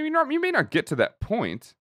getting, I mean, you may not get to that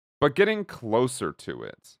point, but getting closer to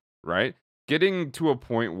it, right? Getting to a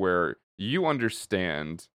point where you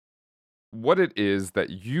understand what it is that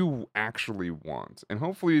you actually want. And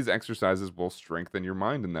hopefully these exercises will strengthen your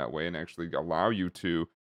mind in that way and actually allow you to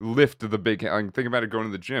lift the big, like, think about it, going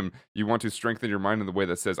to the gym. You want to strengthen your mind in the way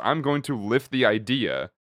that says, I'm going to lift the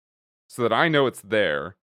idea so that I know it's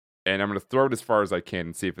there, and I'm going to throw it as far as I can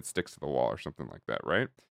and see if it sticks to the wall or something like that, right?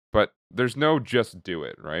 But there's no just do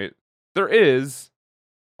it, right? There is,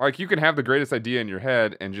 like, you can have the greatest idea in your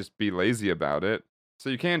head and just be lazy about it. So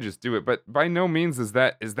you can just do it, but by no means is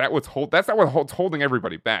that what's that's not what's holding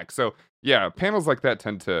everybody back. So yeah, panels like that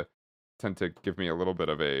tend to give me a little bit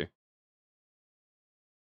of a,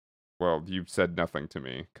 well, you said nothing to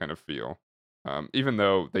me kind of feel. Even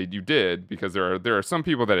though you did, because there are some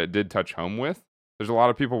people that it did touch home with. There's a lot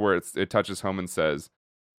of people where it touches home and says,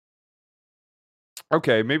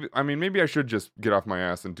 okay, maybe I should just get off my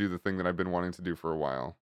ass and do the thing that I've been wanting to do for a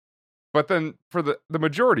while. But then for the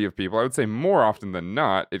majority of people, I would say more often than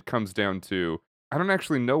not, it comes down to, I don't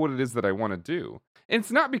actually know what it is that I want to do. And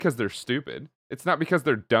it's not because they're stupid. It's not because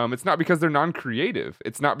they're dumb. It's not because they're non-creative.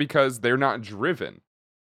 It's not because they're not driven.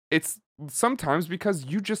 It's sometimes because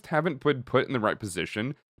you just haven't been put in the right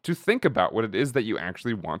position to think about what it is that you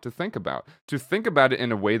actually want to think about it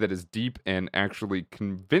in a way that is deep and actually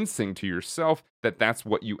convincing to yourself that that's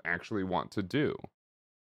what you actually want to do.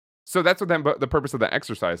 So that's what the purpose of that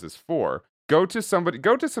exercise is for. Go to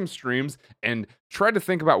some streams and try to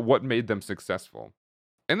think about what made them successful.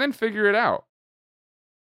 And then figure it out.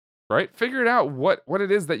 Right? Figure it out what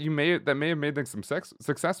it is that may have made them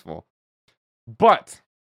successful. But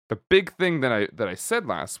the big thing that I said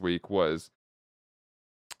last week was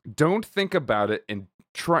don't think about it and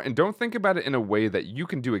don't think about it in a way that you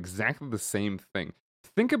can do exactly the same thing.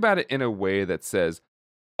 Think about it in a way that says,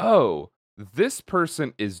 "Oh, this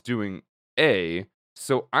person is doing A,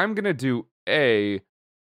 so I'm going to do A,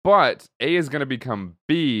 but A is going to become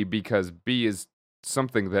B because B is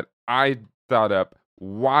something that I thought up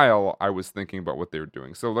while I was thinking about what they were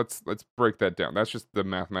doing." So let's break that down. That's just the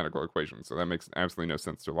mathematical equation. So that makes absolutely no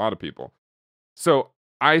sense to a lot of people. So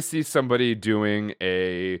I see somebody doing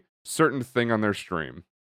a certain thing on their stream.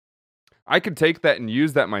 I could take that and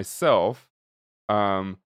use that myself,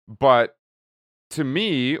 but to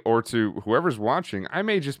me or to whoever's watching, I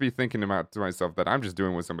may just be thinking about to myself that I'm just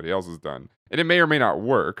doing what somebody else has done, and it may or may not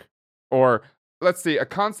work. Or let's see, a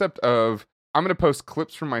concept of I'm going to post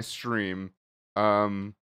clips from my stream.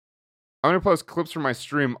 I'm going to post clips from my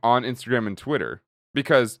stream on Instagram and Twitter,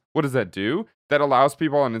 because what does that do? That allows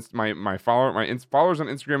people on my followers on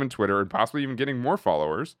Instagram and Twitter, and possibly even getting more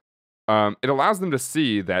followers. It allows them to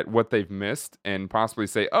see that what they've missed and possibly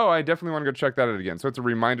say, "Oh, I definitely want to go check that out again." So it's a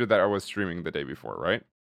reminder that I was streaming the day before, right?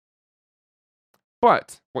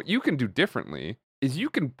 But what you can do differently is you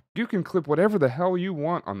can clip whatever the hell you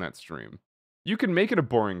want on that stream. You can make it a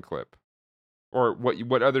boring clip, or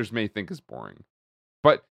what others may think is boring,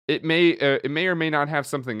 but it may or may not have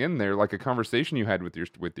something in there, like a conversation you had with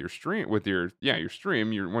your stream,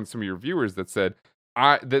 some of your viewers that said,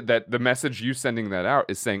 that the message you sending that out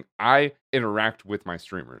is saying, "I interact with my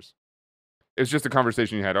streamers." It's just a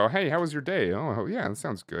conversation you had. "Oh, hey, how was your day?" "Oh, yeah, that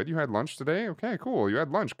sounds good. You had lunch today? Okay, cool. You had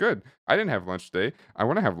lunch. Good. I didn't have lunch today. I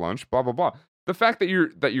want to have lunch." Blah blah blah. The fact that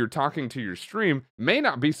you're talking to your stream may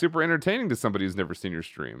not be super entertaining to somebody who's never seen your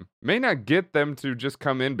stream. May not get them to just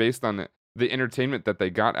come in based on the entertainment that they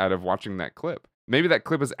got out of watching that clip. Maybe that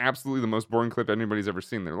clip is absolutely the most boring clip anybody's ever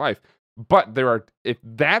seen in their life. But if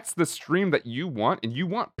that's the stream that you want, and you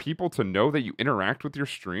want people to know that you interact with your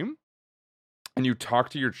stream, and you talk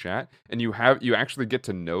to your chat, and you actually get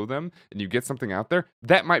to know them, and you get something out there,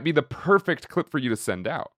 that might be the perfect clip for you to send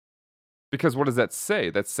out. Because what does that say?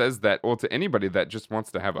 That says that, well, to anybody that just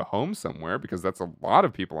wants to have a home somewhere, because that's a lot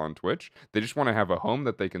of people on Twitch, they just want to have a home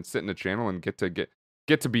that they can sit in a channel and get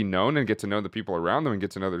to be known and get to know the people around them and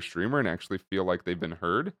get to know their streamer and actually feel like they've been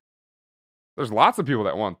heard. There's lots of people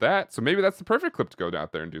that want that, so maybe that's the perfect clip to go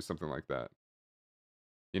out there and do something like that.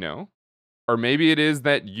 You know? Or maybe it is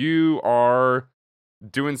that you are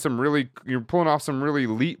you're pulling off some really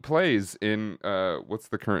elite plays in, what's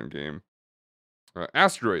the current game?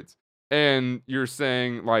 Asteroids. And you're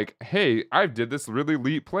saying, like, "Hey, I did this really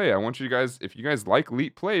elite play. I want you guys, if you guys like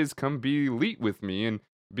elite plays, come be elite with me and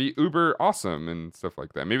be uber awesome," and stuff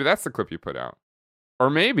like that. Maybe that's the clip you put out. Or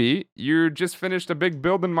maybe you just finished a big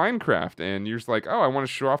build in Minecraft and you're just like, "Oh, I want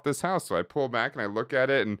to show off this house." So I pull back and I look at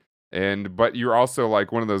it, but you're also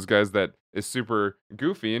like one of those guys that is super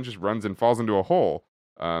goofy and just runs and falls into a hole,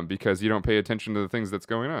 because you don't pay attention to the things that's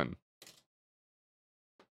going on.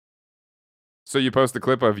 So you post a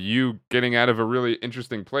clip of you getting out of a really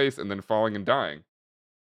interesting place and then falling and dying.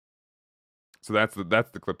 So that's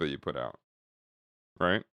the clip that you put out,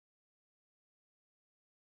 right?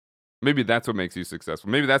 Maybe that's what makes you successful.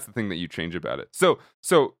 Maybe that's the thing that you change about it. So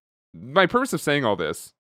my purpose of saying all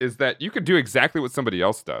this is that you could do exactly what somebody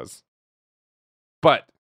else does, but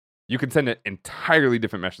you can send an entirely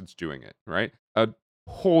different message doing it, right? A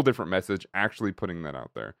whole different message actually putting that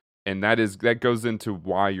out there. And that goes into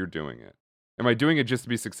why you're doing it. Am I doing it just to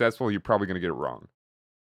be successful? You're probably going to get it wrong.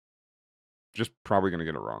 Just probably going to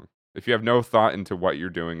get it wrong. If you have no thought into what you're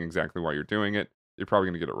doing, exactly why you're doing it, you're probably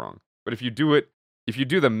going to get it wrong. But if you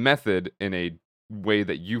do the method in a way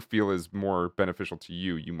that you feel is more beneficial to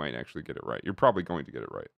you, you might actually get it right. You're probably going to get it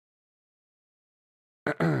right.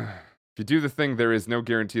 If you do the thing, there is no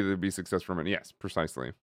guarantee that there'll be success from it. Yes,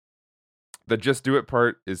 precisely. The just do it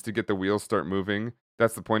part is to get the wheels start moving.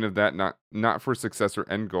 That's the point of that, not for success or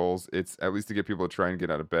end goals. It's at least to get people to try and get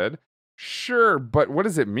out of bed. Sure, but what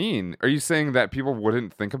does it mean? Are you saying that people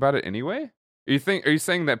wouldn't think about it anyway? Are you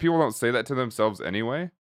saying that people don't say that to themselves anyway?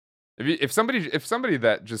 If somebody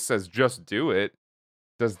that just says just do it,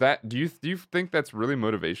 do you think that's really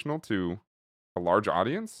motivational to a large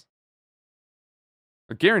audience?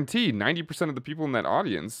 I guarantee 90% of the people in that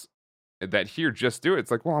audience that hear just do it,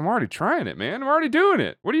 it's like, "Well, I'm already trying it, man. I'm already doing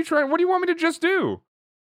it. What do you want me to just do?"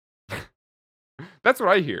 That's what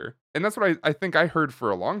I hear. And that's what I think I heard for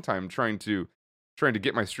a long time, trying to trying to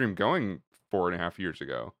get my stream going 4.5 years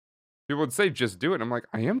ago. People would say, just do it. And I'm like,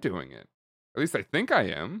 I am doing it. At least I think I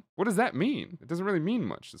am. What does that mean? It doesn't really mean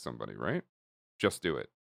much to somebody, right? Just do it.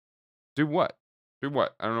 Do what? Do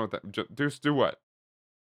what? I don't know what that. Just do what?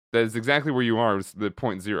 That is exactly where you are. Is the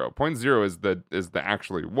point zero. Point zero is the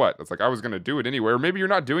actually what. It's like I was gonna do it anyway. Or maybe you're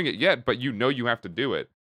not doing it yet, but you know you have to do it.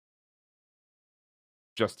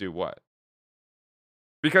 Just do what?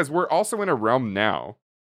 Because we're also in a realm now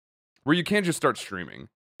where you can't just start streaming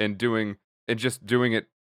and just doing it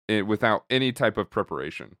without any type of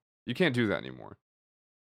preparation. You can't do that anymore.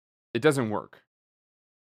 It doesn't work.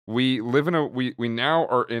 We live in we now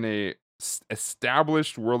are in a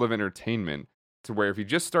established world of entertainment to where if you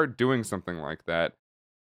just start doing something like that,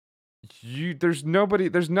 there's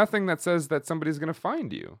nothing that says that somebody's going to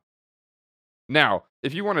find you. Now,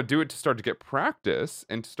 if you want to do it to start to get practice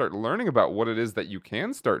and to start learning about what it is that you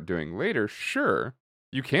can start doing later, sure,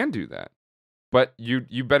 you can do that. But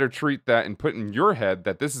you better treat that and put in your head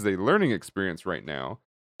that this is a learning experience right now,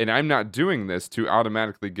 and I'm not doing this to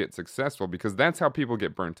automatically get successful, because that's how people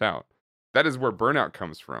get burnt out. That is where burnout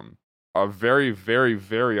comes from. Very, very,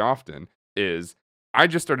 very often is I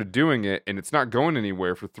just started doing it and it's not going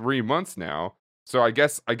anywhere for 3 months now. So I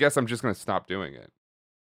guess I'm just going to stop doing it.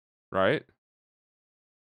 Right?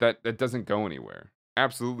 That doesn't go anywhere.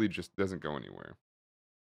 Absolutely just doesn't go anywhere.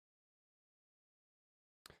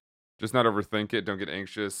 Just not overthink it. Don't get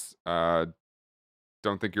anxious. Don't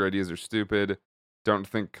think your ideas are stupid. Don't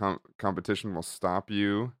think competition will stop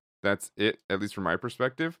you. That's it, at least from my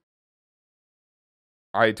perspective.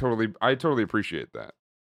 I totally appreciate that.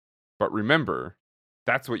 But remember,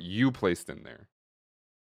 that's what you placed in there.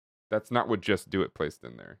 That's not what Just Do It placed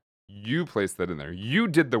in there. You placed that in there. You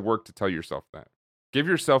did the work to tell yourself that. Give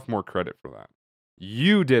yourself more credit for that.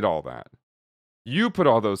 You did all that. You put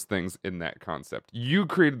all those things in that concept. You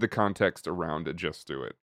created the context around it. Just Do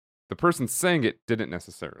It. The person saying it didn't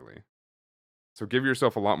necessarily. So give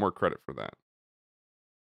yourself a lot more credit for that.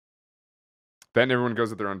 Then everyone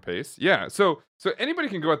goes at their own pace. Yeah, so anybody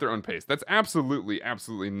can go at their own pace. That's absolutely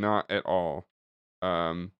not at all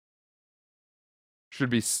should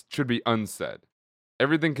be unsaid.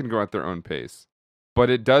 Everything can go at their own pace. But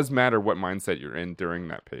it does matter what mindset you're in during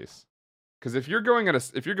that pace. Because if you're going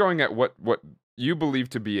at what you believe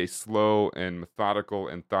to be a slow and methodical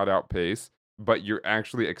and thought out pace, but you're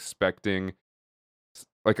actually expecting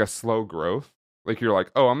like a slow growth, like you're like,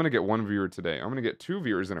 oh, I'm going to get 1 viewer today. I'm going to get 2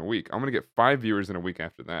 viewers in a week. I'm going to get 5 viewers in a week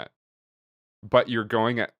after that. But you're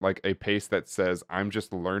going at like a pace that says, I'm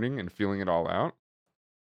just learning and feeling it all out.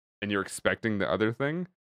 And you're expecting the other thing.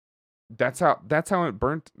 That's how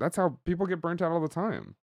people get burnt out all the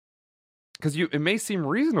time. Because it may seem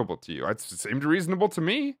reasonable to you. It seemed reasonable to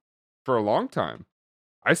me for a long time.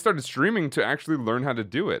 I started streaming to actually learn how to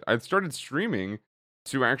do it. I started streaming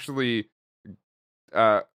to actually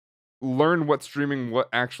learn what streaming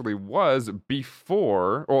actually was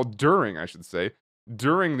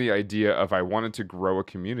during the idea of I wanted to grow a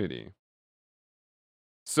community.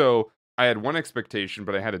 So I had one expectation,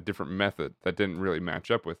 but I had a different method that didn't really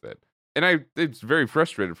match up with it. And it's very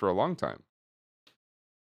frustrated for a long time.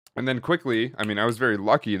 And then quickly, I mean, I was very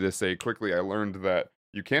lucky to say quickly I learned that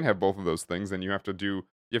you can't have both of those things, and you have to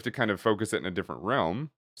kind of focus it in a different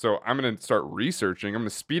realm. So I'm going to start researching. I'm going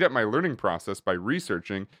to speed up my learning process by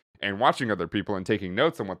researching and watching other people and taking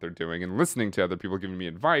notes on what they're doing and listening to other people giving me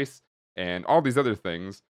advice and all these other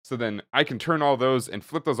things. So then I can turn all those and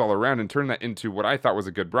flip those all around and turn that into what I thought was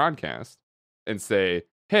a good broadcast and say,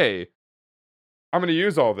 hey, I'm going to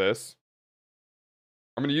use all this.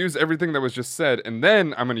 I'm going to use everything that was just said, and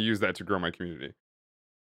then I'm going to use that to grow my community.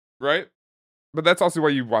 Right? But that's also why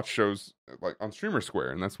you watch shows like on Streamer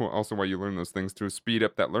Square, and that's also why you learn those things to speed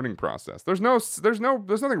up that learning process. There's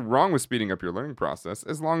nothing wrong with speeding up your learning process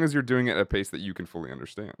as long as you're doing it at a pace that you can fully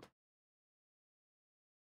understand.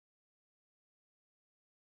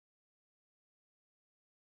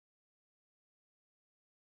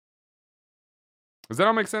 Does that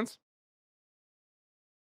all make sense?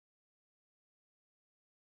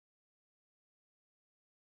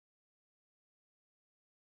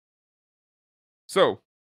 So,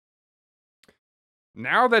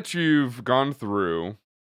 now that you've gone through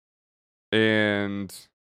and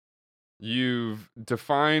you've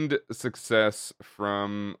defined success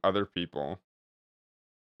from other people,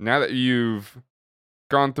 now that you've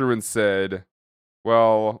gone through and said,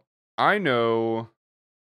 well, I know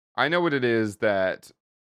what it is that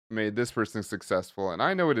made this person successful, and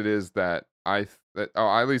I know what it is that at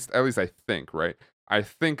least I think, right? I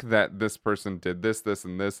think that this person did this,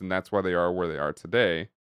 and this, and that's why they are where they are today.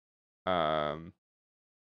 Don't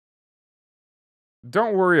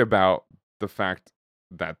worry about the fact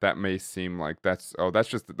that that may seem like that's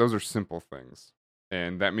those are simple things.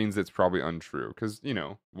 And that means it's probably untrue because,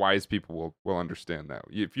 wise people will understand that.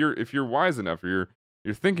 If you're wise enough or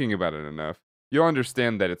you're thinking about it enough, you'll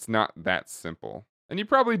understand that it's not that simple. And you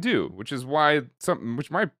probably do, which is why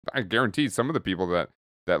I guarantee some of the people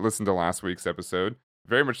that listened to last week's episode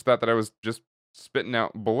very much thought that I was just spitting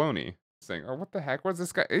out baloney, saying, "Oh, what the heck? What's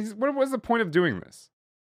this guy? What was the point of doing this?"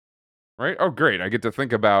 Right? Oh, great. I get to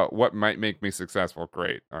think about what might make me successful.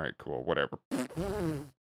 Great. All right, cool. Whatever.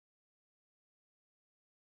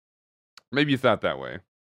 Maybe you thought that way.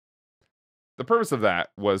 The purpose of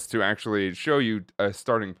that was to actually show you a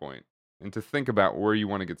starting point and to think about where you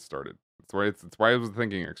want to get started. That's why it was a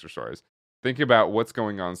thinking exercise. Think about what's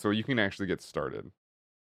going on so you can actually get started.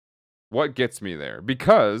 What gets me there?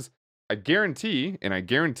 Because I guarantee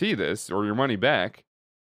this, or your money back,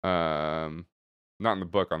 not in the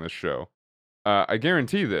book on this show. I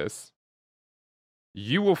guarantee this.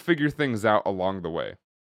 You will figure things out along the way.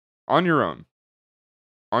 On your own.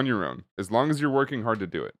 On your own. As long as you're working hard to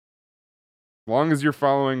do it. As long as you're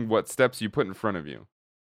following what steps you put in front of you.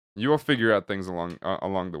 You will figure out things along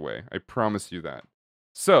the way. I promise you that.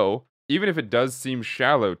 So, even if it does seem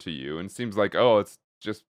shallow to you and seems like, oh, it's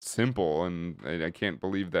just simple and I can't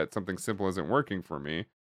believe that something simple isn't working for me,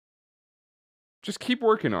 just keep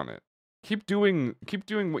working on it. Keep doing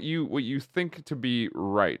what you think to be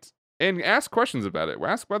right. And ask questions about it.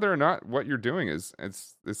 Ask whether or not what you're doing is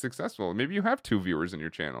successful. Maybe you have 2 viewers in your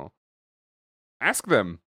channel. Ask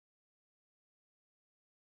them.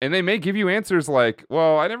 And they may give you answers like,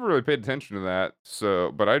 "Well, I never really paid attention to that,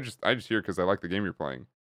 but I just hear because I like the game you're playing."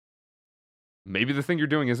 Maybe the thing you're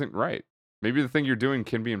doing isn't right. Maybe the thing you're doing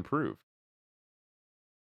can be improved.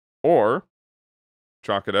 Or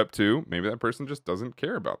chalk it up to maybe that person just doesn't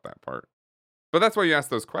care about that part. But that's why you ask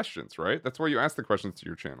those questions, right? That's why you ask the questions to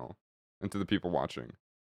your channel and to the people watching.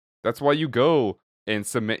 That's why you go and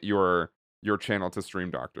submit your channel to Stream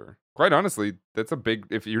Doctor. Quite honestly, that's a big,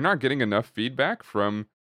 if you're not getting enough feedback from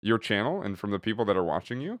your channel and from the people that are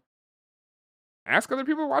watching you, ask other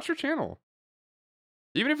people to watch your channel.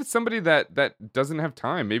 Even if it's somebody that doesn't have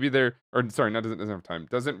time, maybe doesn't have time,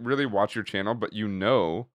 doesn't really watch your channel, but you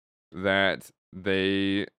know that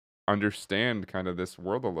they understand kind of this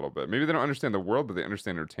world a little bit. Maybe they don't understand the world, but they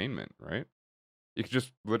understand entertainment, right? You could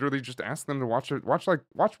just literally just ask them to watch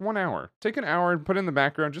 1 hour. Take an hour and put it in the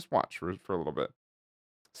background, just watch for a little bit.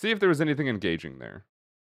 See if there was anything engaging there.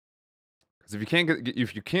 Because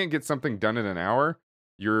if you can't get something done in an hour,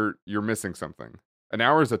 you're missing something. An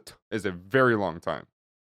hour is a very long time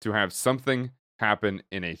to have something happen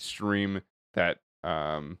in a stream that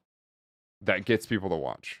gets people to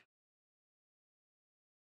watch.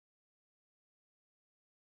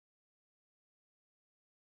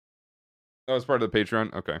 Oh, it's part of the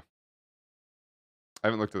Patreon? Okay. I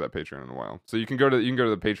haven't looked at that Patreon in a while. So you can go to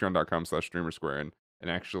the patreon.com/streamersquare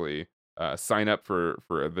and actually sign up for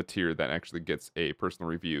the tier that actually gets a personal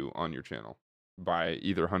review on your channel by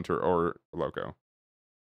either Hunter or Loco.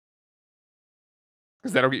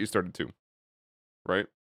 Because that'll get you started too. Right?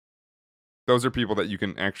 Those are people that you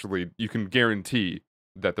can guarantee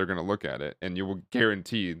that they're going to look at it, and you will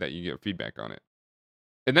guarantee that you get feedback on it.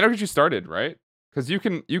 And that'll get you started, right? Because you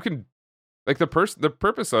can like the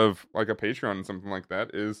purpose of like a Patreon and something like that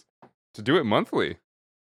is to do it monthly.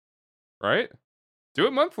 Right? Do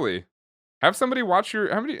it monthly. Have somebody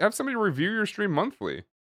have somebody review your stream monthly.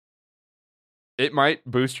 It might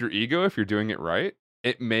boost your ego if you're doing it right.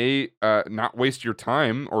 It may not waste your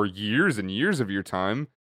time or years and years of your time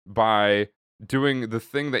by doing the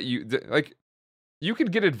thing that like. You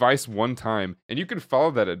could get advice one time and you can follow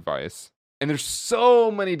that advice. And there's so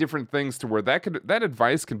many different things to where that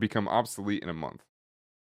advice can become obsolete in a month.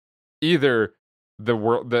 Either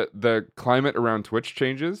the climate around Twitch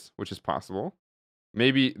changes, which is possible.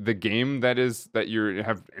 Maybe the game that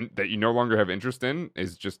you no longer have interest in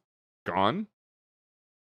is just gone.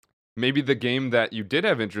 Maybe the game that you did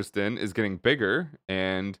have interest in is getting bigger,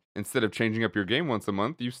 and instead of changing up your game once a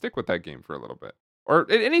month, you stick with that game for a little bit. Or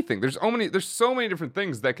anything. There's so many different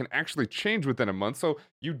things that can actually change within a month. So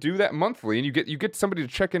you do that monthly, and you get somebody to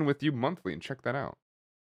check in with you monthly and check that out.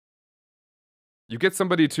 You get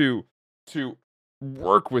somebody to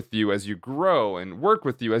work with you as you grow and work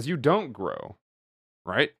with you as you don't grow.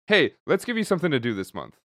 Right? Hey, let's give you something to do this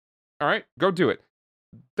month. All right, go do it.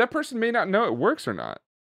 That person may not know it works or not.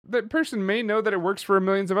 That person may know that it works for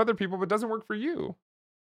millions of other people, but doesn't work for you.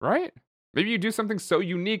 Right? Maybe you do something so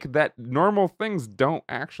unique that normal things don't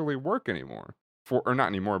actually work anymore. Or not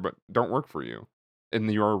anymore, but don't work for you in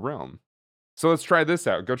your realm. So let's try this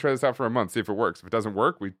out. Go try this out for a month, see if it works. If it doesn't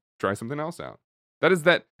work, we try something else out.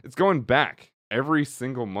 that it's going back every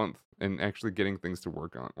single month and actually getting things to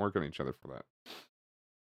work on each other for that.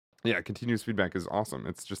 Yeah, continuous feedback is awesome.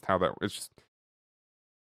 It's just how that it's just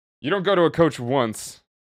you don't go to a coach once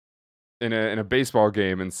in a baseball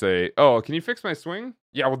game and say, "Oh, can you fix my swing?"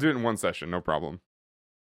 Yeah, we'll do it in one session, no problem.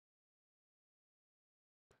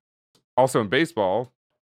 Also in baseball,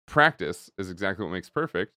 practice is exactly what makes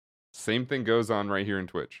perfect. Same thing goes on right here in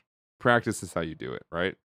Twitch. Practice is how you do it,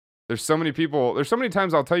 right? There's so many people, there's so many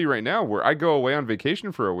times I'll tell you right now where I go away on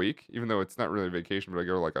vacation for a week, even though it's not really a vacation, but I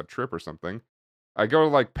go to like a trip or something. I go to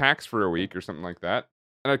like PAX for a week or something like that.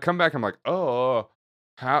 And I come back, I'm like, oh,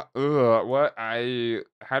 how do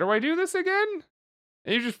I do this again?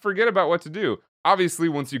 And you just forget about what to do. Obviously,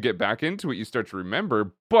 once you get back into it, you start to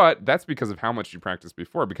remember, but that's because of how much you practiced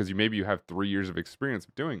before, because you have 3 years of experience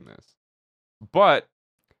of doing this. But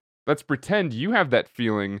let's pretend you have that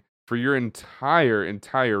feeling for your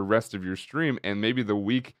entire rest of your stream, and maybe the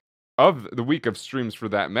week of streams for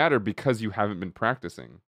that matter, because you haven't been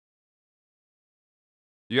practicing.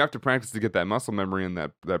 You have to practice to get that muscle memory and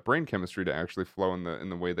that brain chemistry to actually flow in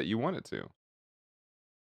the way that you want it to.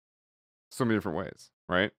 So many different ways,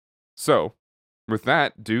 right? So, with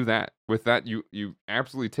that, do that. With that, you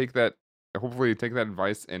absolutely take that. Hopefully, take that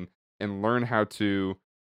advice and learn how to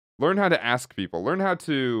ask people. Learn how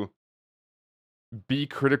to be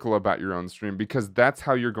critical about your own stream, because that's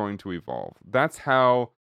how you're going to evolve. That's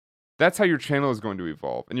how your channel is going to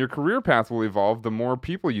evolve, and your career path will evolve the more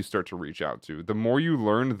people you start to reach out to. The more you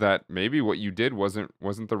learn that maybe what you did wasn't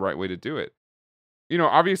the right way to do it. You know,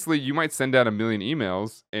 obviously you might send out a million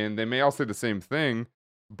emails and they may all say the same thing,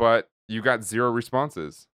 but you got 0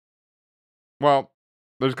 responses. Well,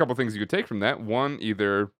 there's a couple things you could take from that. One,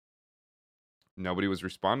 either nobody was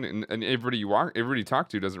responding, and everybody you talk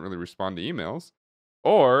to doesn't really respond to emails,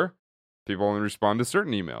 or people only respond to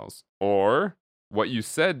certain emails, or what you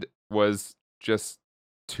said was just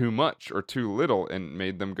too much or too little and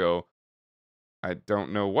made them go, I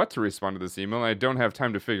don't know what to respond to this email. I don't have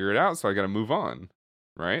time to figure it out, so I got to move on.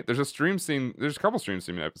 Right? There's a couple stream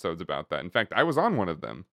scene episodes about that. In fact, I was on one of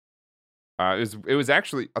them. It was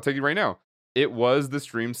actually, I'll tell you right now, it was the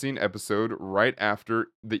stream scene episode right after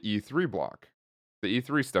the E3 block, the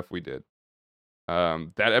E3 stuff we did.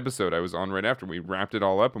 That episode I was on right after. We wrapped it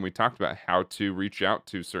all up and we talked about how to reach out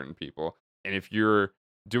to certain people. And if you're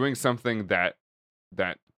doing something that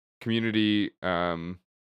community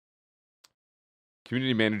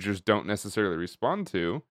managers don't necessarily respond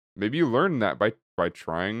to, maybe you learn that by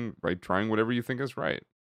trying whatever you think is right.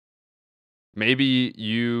 Maybe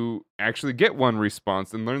you actually get one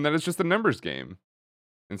response and learn that it's just a numbers game.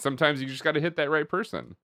 And sometimes you just got to hit that right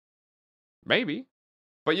person. Maybe.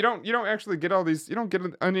 But you don't actually get you don't get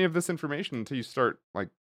any of this information until you start like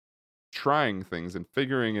trying things and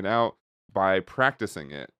figuring it out by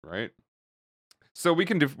practicing it, right? So we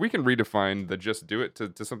can redefine the just do it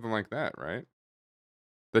to something like that, right?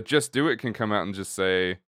 The just do it can come out and just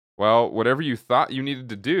say, well, whatever you thought you needed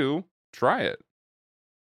to do, try it.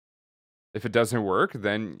 If it doesn't work,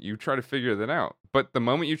 then you try to figure that out. But the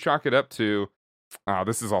moment you chalk it up to,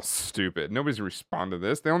 this is all stupid. Nobody's respond to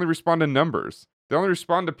this. They only respond to numbers. They only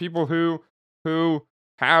respond to people who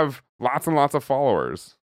have lots and lots of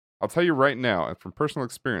followers. I'll tell you right now, and from personal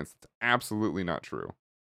experience, it's absolutely not true.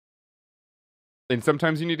 And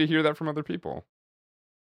sometimes you need to hear that from other people.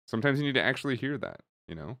 Sometimes you need to actually hear that,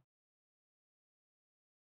 you know?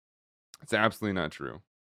 It's absolutely not true.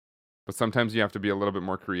 But sometimes you have to be a little bit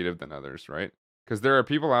more creative than others, right? Because there are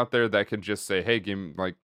people out there that can just say, "Hey,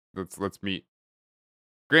 let's meet."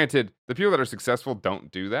 Granted, the people that are successful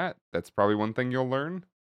don't do that. That's probably one thing you'll learn.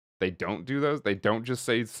 They don't do those. They don't just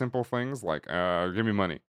say simple things like, "Give me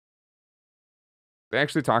money." They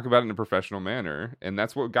actually talk about it in a professional manner, and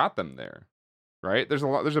that's what got them there, right? There's a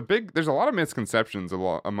lot of misconceptions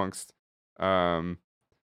amongst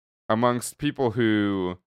people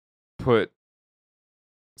who put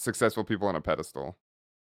successful people on a pedestal.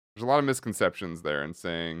 There's a lot of misconceptions there and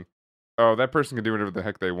saying, oh, that person can do whatever the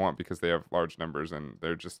heck they want because they have large numbers and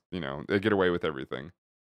they're just, they get away with everything.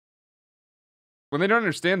 When they don't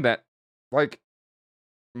understand that, like,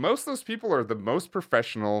 most of those people are the most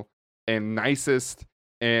professional and nicest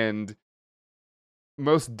and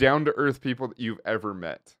most down to earth people that you've ever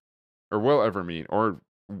met or will ever meet or,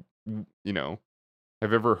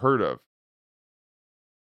 have ever heard of.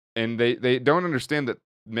 And they don't understand that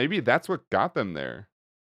maybe that's what got them there.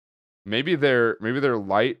 Maybe they're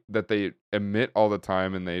light that they emit all the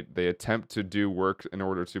time and they attempt to do work in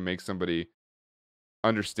order to make somebody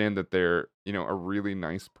understand that they're, a really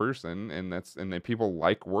nice person and that people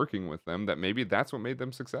like working with them, that maybe that's what made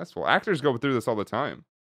them successful. Actors go through this all the time.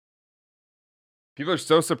 People are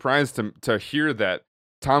so surprised to hear that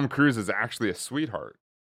Tom Cruise is actually a sweetheart,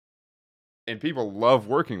 and people love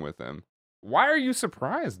working with him. Why are you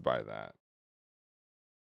surprised by that?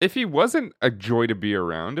 If he wasn't a joy to be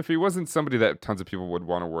around, if he wasn't somebody that tons of people would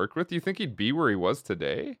want to work with, do you think he'd be where he was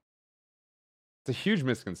today? It's a huge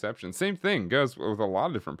misconception. Same thing goes with a lot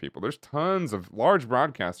of different people. There's tons of large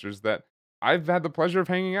broadcasters that I've had the pleasure of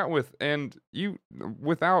hanging out with, and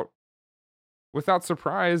without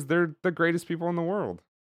surprise, they're the greatest people in the world.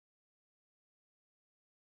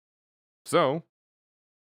 So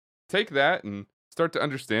take that and start to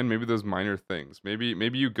understand maybe those minor things.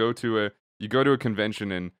 Maybe you go to a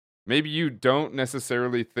convention and maybe you don't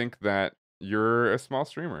necessarily think that you're a small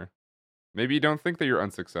streamer. Maybe you don't think that you're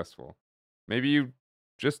unsuccessful. Maybe you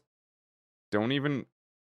just don't even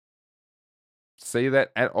say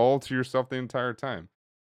that at all to yourself the entire time.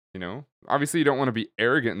 You know, obviously you don't want to be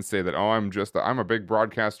arrogant and say that, oh, I'm a big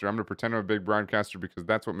broadcaster. I'm going to pretend I'm a big broadcaster because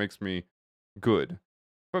that's what makes me good.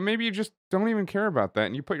 But maybe you just don't even care about that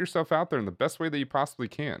and you put yourself out there in the best way that you possibly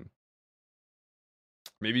can.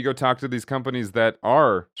 Maybe you go talk to these companies that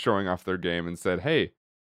are showing off their game and said, hey,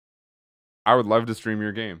 I would love to stream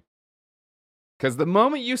your game. Because the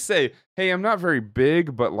moment you say, hey, I'm not very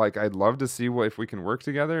big, but like I'd love to see if we can work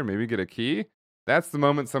together and maybe get a key, that's the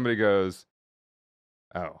moment somebody goes,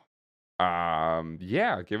 oh,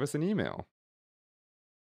 yeah, give us an email.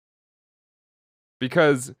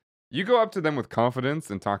 Because you go up to them with confidence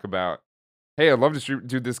and talk about, hey, I'd love to stream.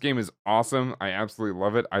 Dude, this game is awesome. I absolutely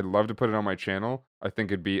love it. I'd love to put it on my channel. I think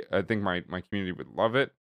my community would love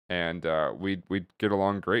it. And we'd get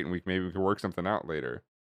along great and maybe we could work something out later.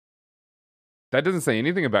 That doesn't say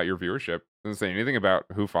anything about your viewership. Doesn't say anything about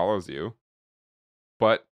who follows you.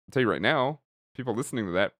 But I'll tell you right now, people listening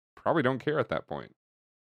to that probably don't care at that point.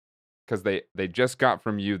 Because they just got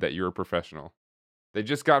from you that you're a professional. They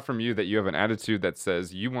just got from you that you have an attitude that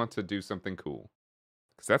says you want to do something cool.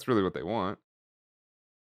 Because that's really what they want.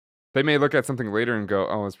 They may look at something later and go,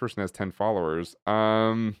 oh, this person has 10 followers.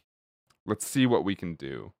 Let's see what we can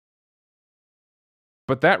do.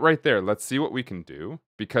 But that right there, let's see what we can do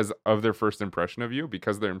because of their first impression of you,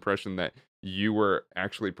 because of their impression that you were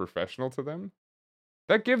actually professional to them.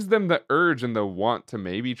 That gives them the urge and the want to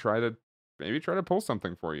maybe try to pull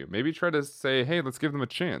something for you. Maybe try to say, hey, let's give them a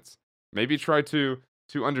chance. Maybe try to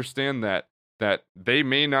understand that they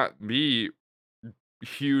may not be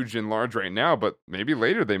huge and large right now, but maybe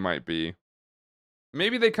later they might be.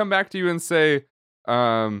 Maybe they come back to you and say,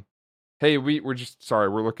 hey, we're just sorry,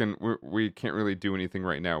 we can't really do anything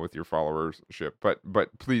right now with your followership,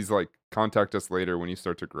 but please like contact us later when you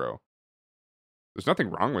start to grow. There's nothing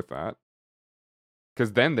wrong with that.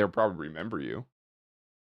 Because then they'll probably remember you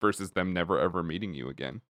versus them never ever meeting you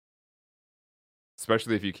again.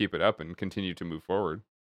 Especially if you keep it up and continue to move forward.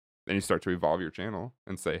 Then you start to evolve your channel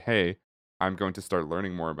and say, hey, I'm going to start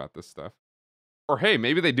learning more about this stuff. Or hey,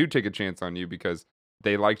 maybe they do take a chance on you because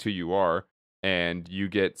they liked who you are and you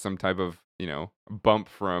get some type of, bump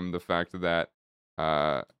from the fact that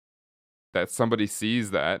that somebody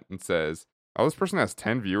sees that and says, oh, this person has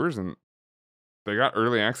 10 viewers and they got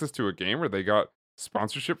early access to a game or they got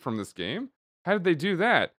sponsorship from this game? How did they do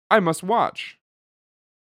that? I must watch.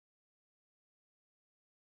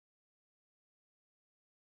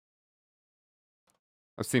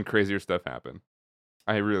 I've seen crazier stuff happen.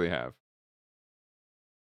 I really have.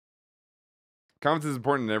 Confidence is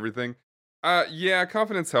important in everything. Yeah,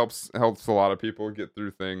 confidence helps a lot of people get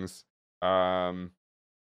through things. Confidence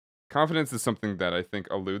is something that I think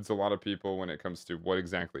eludes a lot of people when it comes to what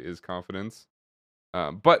exactly is confidence.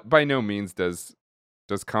 But by no means does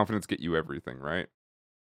confidence get you everything, right?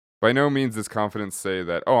 By no means does confidence say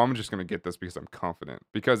that, oh, I'm just going to get this because I'm confident.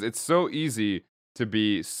 Because it's so easy to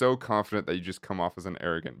be so confident that you just come off as an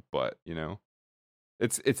arrogant butt,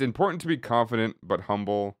 It's important to be confident but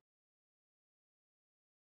humble.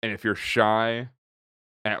 And if you're shy,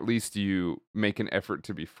 at least you make an effort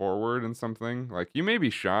to be forward in something. Like you may be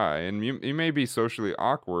shy and you may be socially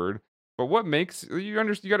awkward, but what makes you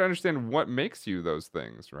got to understand what makes you those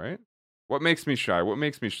things, right? What makes me shy? What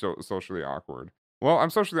makes me socially awkward? Well, I'm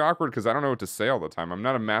socially awkward because I don't know what to say all the time. I'm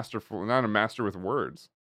not a master with words.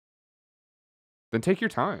 Then take your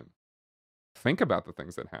time. Think about the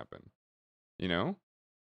things that happen.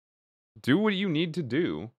 Do what you need to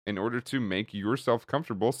do in order to make yourself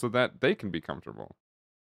comfortable so that they can be comfortable.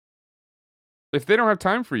 If they don't have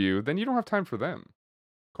time for you, then you don't have time for them.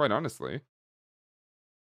 Quite honestly.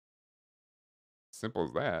 Simple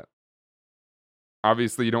as that.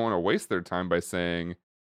 Obviously, you don't want to waste their time by saying,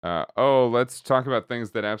 oh, let's talk about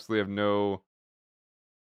things that absolutely have no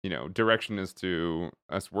direction as to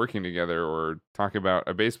us working together or talk about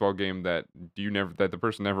a baseball game that the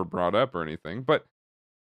person never brought up or anything. But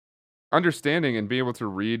understanding and being able to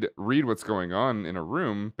read what's going on in a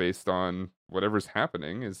room based on whatever's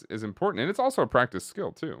happening is important. And it's also a practice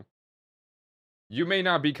skill too. You may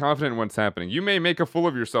not be confident in what's happening. You may make a fool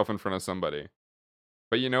of yourself in front of somebody.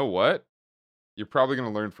 But you know what? You're probably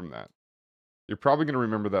going to learn from that. You're probably going to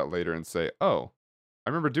remember that later and say, oh, I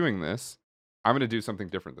remember doing this. I'm going to do something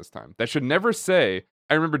different this time. That should never say,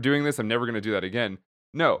 I remember doing this. I'm never going to do that again.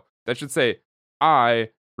 No, that should say, I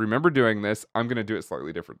remember doing this. I'm going to do it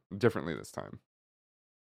slightly differently this time.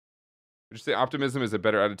 Would you say optimism is a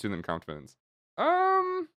better attitude than confidence?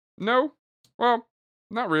 No. Well,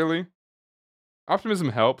 not really. Optimism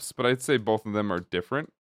helps, but I'd say both of them are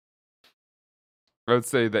different. I would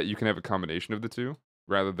say that you can have a combination of the two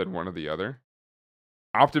rather than one or the other.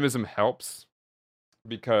 Optimism helps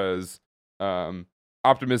because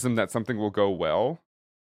optimism that something will go well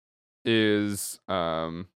is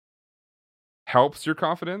helps your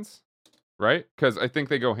confidence, right? Because I think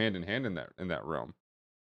they go hand in hand in that realm.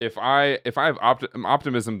 If I have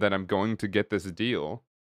optimism that I'm going to get this deal,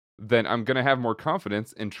 then I'm going to have more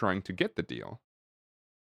confidence in trying to get the deal.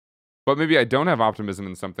 But maybe I don't have optimism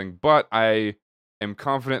in something, but I am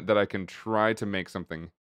confident that I can try to make something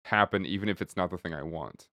happen even if it's not the thing I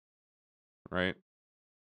want. Right?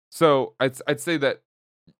 So I'd say that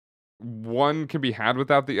one can be had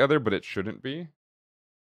without the other, but it shouldn't be.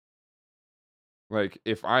 Like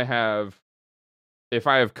if I have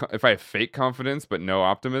fake confidence but no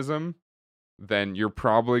optimism, then you're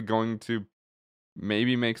probably going to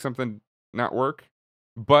maybe make something not work.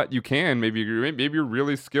 But you can maybe you're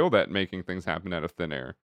really skilled at making things happen out of thin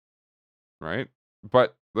air, right?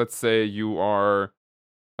 But let's say you are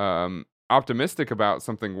optimistic about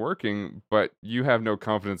something working, but you have no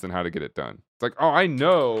confidence in how to get it done. It's like, oh, I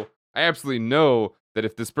absolutely know that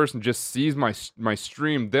if this person just sees my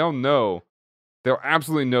stream, they'll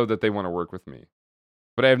absolutely know that they want to work with me.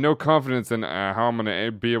 But I have no confidence in how I'm going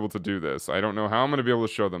to be able to do this. I don't know how I'm going to be able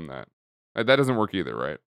to show them that. That doesn't work either,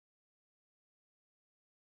 right?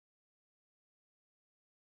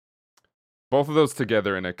 Both of those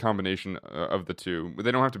together in a combination of the two,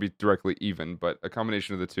 they don't have to be directly even, but a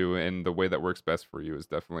combination of the two and the way that works best for you is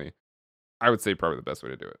definitely, I would say, probably the best way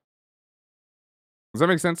to do it. Does that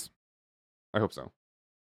make sense? I hope so.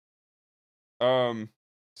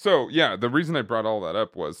 So yeah, the reason I brought all that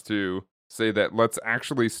up was to say that let's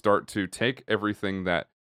actually start to take everything that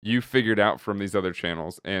you figured out from these other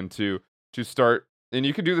channels and to start. And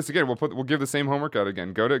you can do this again. We'll give the same homework out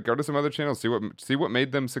again. Go to some other channels. See what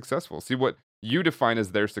made them successful. See what you define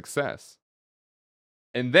as their success.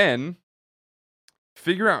 And then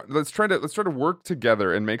figure out. Let's try to work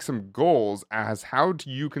together and make some goals as how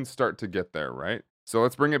you can start to get there. Right. So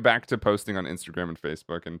let's bring it back to posting on Instagram and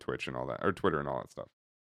Facebook and Twitch and all that, or Twitter and all that stuff.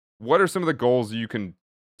 What are some of the goals you can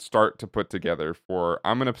start to put together for?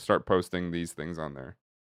 I'm gonna start posting these things on there.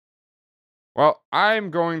 Well,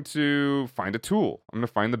 I'm going to find a tool. I'm going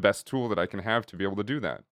to find the best tool that I can have to be able to do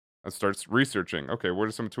that. I start researching. Okay, what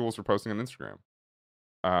are some tools for posting on Instagram?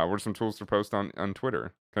 What are some tools to post on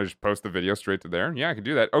Twitter? Can I just post the video straight to there? Yeah, I can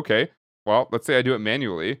do that. Okay, well, let's say I do it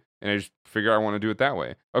manually, and I just figure I want to do it that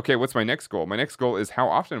way. Okay, what's my next goal? My next goal is how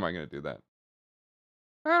often am I going to do that?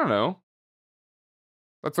 I don't know.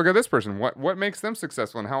 Let's look at this person. What makes them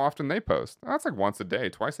successful and how often they post? Oh, that's like once a day,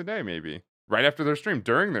 twice a day maybe. Right after their stream,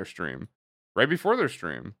 during their stream. Right before their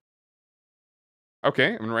stream.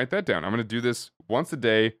 Okay, I'm gonna write that down. I'm gonna do this once a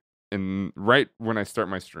day and right when I start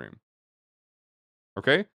my stream.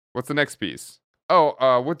 Okay, what's the next piece?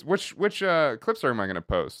 Oh, which clips am I gonna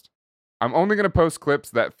post? I'm only gonna post clips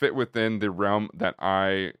that fit within the realm that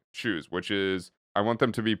I choose, which is I want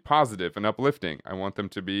them to be positive and uplifting. I want them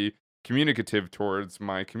to be communicative towards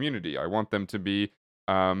my community. I want them to be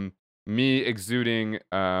me exuding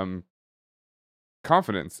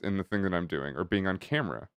confidence in the thing that I'm doing or being on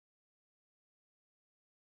camera.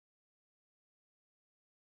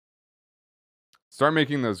 Start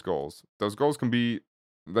making those goals. Those goals can be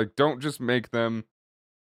like, don't just make them,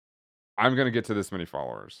 I'm going to get to this many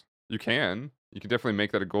followers. You can definitely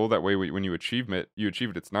make that a goal. That way, when you achieve it,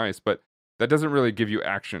 it's nice, but that doesn't really give you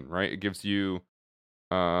action, right? It gives you,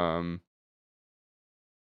 it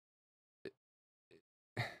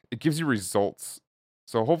gives you results.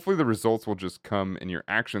 So hopefully the results will just come in your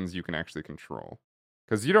actions you can actually control.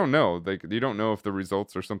 Because you don't know. You don't know if the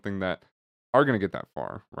results are something that are going to get that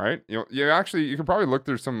far, right? You can probably look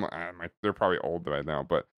through some, they're probably old by now,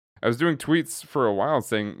 but I was doing tweets for a while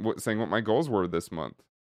saying what my goals were this month.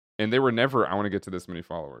 And they were never, I want to get to this many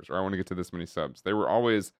followers or I want to get to this many subs. They were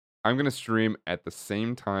always, I'm going to stream at the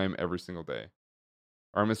same time every single day.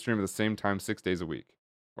 Or I'm going to stream at the same time 6 days a week.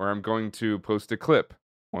 Or I'm going to post a clip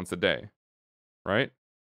once a day. Right?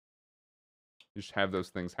 You just have those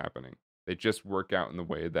things happening. They just work out in the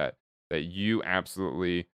way that you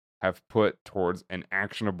absolutely have put towards an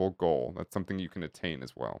actionable goal. That's something you can attain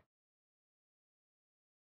as well.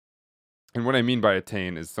 And what I mean by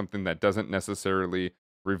attain is something that doesn't necessarily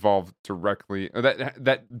revolve directly, or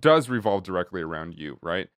that does revolve directly around you,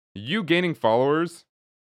 right? You gaining followers,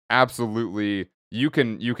 absolutely you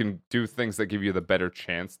can do things that give you the better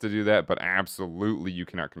chance to do that, but absolutely you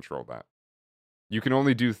cannot control that. You can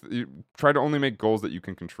only try to only make goals that you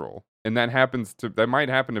can control. And that might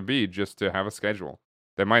happen to be just to have a schedule.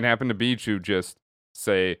 That might happen to be to just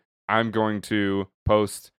say, I'm going to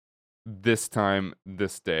post this time,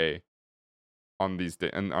 this day, on these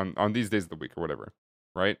days, and on these days of the week or whatever,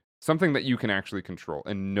 right? Something that you can actually control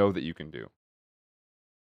and know that you can do.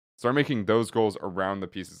 Start making those goals around the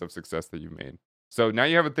pieces of success that you've made. So now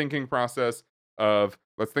you have a thinking process of,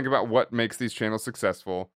 let's think about what makes these channels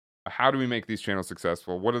successful. How do we make these channels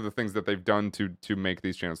successful? What are the things that they've done to make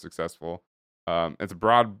these channels successful? It's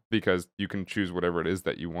broad because you can choose whatever it is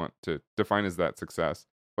that you want to define as that success.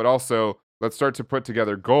 But also, let's start to put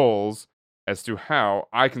together goals as to how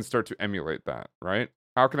I can start to emulate that, right?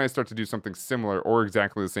 How can I start to do something similar or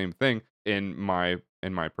exactly the same thing in my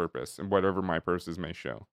purpose and whatever my purposes may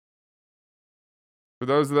show? For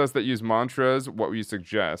those of us that use mantras, what we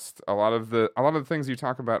suggest, a lot of the things you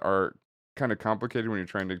talk about are kind of complicated when you're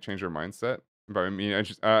trying to change your mindset. But I mean, I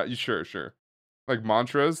just sure. Like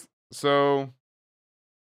mantras. So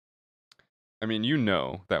I mean, you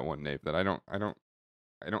know that one, Nate, that I don't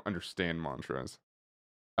understand mantras.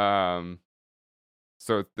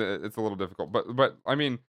 So it's a little difficult. But I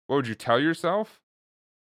mean, what would you tell yourself?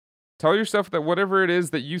 Tell yourself that whatever it is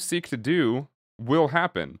that you seek to do will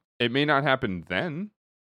happen. It may not happen then,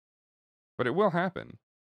 but it will happen.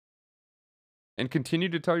 And continue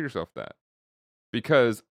to tell yourself that.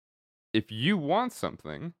 Because if you want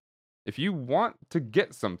something, if you want to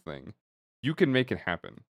get something, you can make it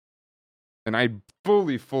happen. And I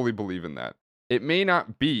fully believe in that. It may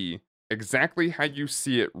not be exactly how you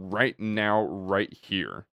see it right now, right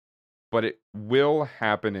here, but it will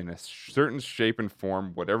happen in a certain shape and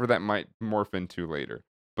form, whatever that might morph into later.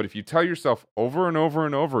 But if you tell yourself over and over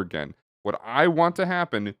and over again, what I want to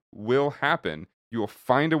happen will happen, you will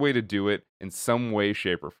find a way to do it in some way,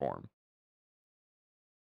 shape, or form.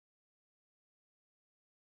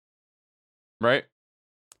 Right?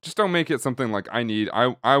 Just don't make it something like I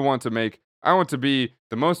want to be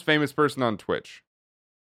the most famous person on Twitch.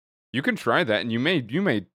 You can try that, and you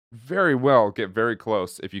may very well get very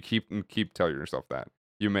close if you keep telling yourself that.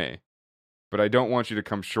 You may. But I don't want you to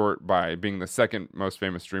come short by being the second most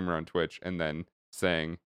famous streamer on Twitch and then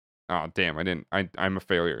saying, "Oh, damn, I'm a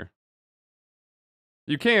failure."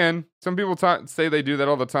 You can. Some people say they do that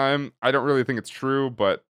all the time. I don't really think it's true,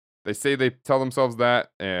 but they say they tell themselves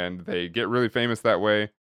that, and they get really famous that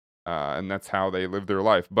way, and that's how they live their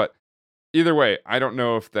life. But either way, I don't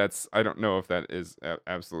know if that is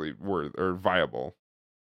absolutely worth or viable.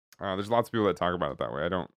 There's lots of people that talk about it that way.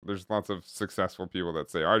 There's lots of successful people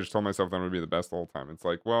that say, "I just told myself that I'm gonna be the best the whole time." It's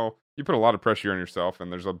like, well, you put a lot of pressure on yourself,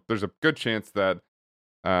 and there's a good chance that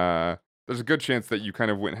you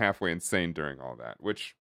kind of went halfway insane during all that.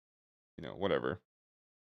 Which, whatever.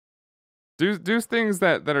 Do things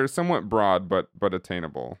that are somewhat broad but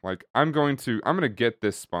attainable. Like I'm gonna get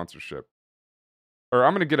this sponsorship, or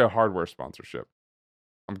I'm gonna get a hardware sponsorship.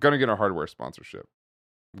 I'm gonna get a hardware sponsorship.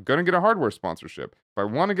 I'm gonna get a hardware sponsorship. If I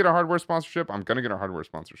want to get a hardware sponsorship, I'm gonna get a hardware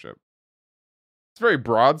sponsorship. It's very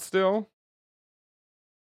broad still.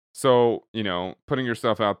 So, putting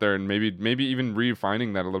yourself out there and maybe even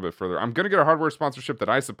refining that a little bit further. I'm gonna get a hardware sponsorship that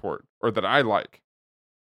I support or that I like.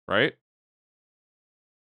 Right?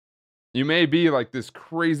 You may be like this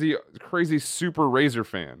crazy super Razer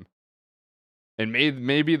fan. And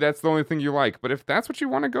maybe that's the only thing you like. But if that's what you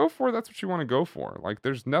want to go for, that's what you want to go for. Like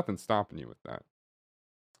there's nothing stopping you with that.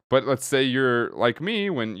 But let's say you're like me,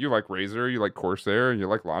 when you like Razer, you like Corsair, you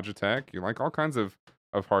like Logitech, you like all kinds of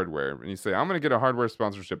hardware, and you say, I'm going to get a hardware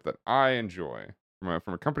sponsorship that I enjoy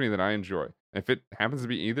from a company that I enjoy. If it happens to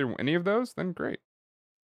be any of those, then great.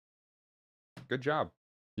 Good job.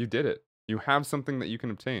 You did it. You have something that you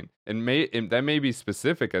can obtain. And that may be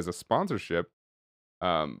specific as a sponsorship,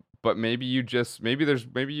 but maybe you get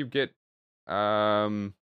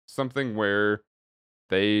something where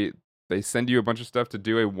they send you a bunch of stuff to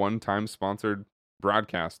do a one-time sponsored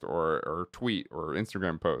broadcast or tweet or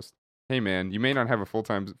Instagram post. Hey man, you may not have a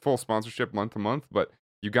full sponsorship month to month, but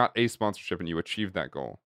you got a sponsorship and you achieved that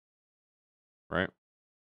goal. Right?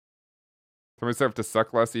 Tell myself to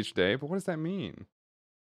suck less each day. But what does that mean?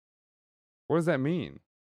 What does that mean?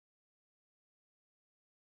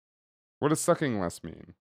 What does sucking less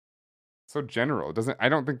mean? So general. It doesn't. I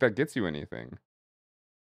don't think that gets you anything.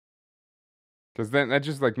 Because then that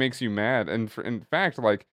just like makes you mad. And in fact,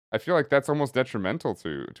 like I feel like that's almost detrimental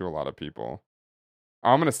to a lot of people.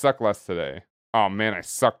 Oh, I'm gonna suck less today. Oh man, I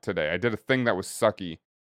sucked today. I did a thing that was sucky.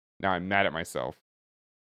 Now I'm mad at myself.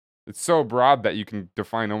 It's so broad that you can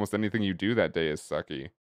define almost anything you do that day as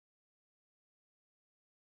sucky.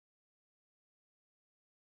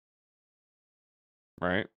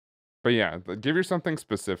 Right? But yeah, give yourself something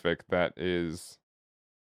specific that is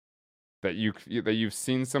that you've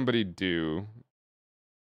seen somebody do.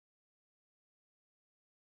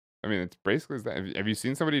 I mean, it's basically that. Have you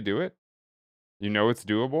seen somebody do it? You know it's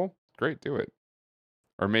doable? Great, do it.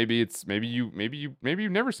 Or maybe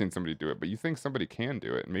you've never seen somebody do it, but you think somebody can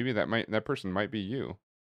do it. Maybe that person might be you.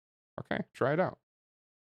 Okay, try it out.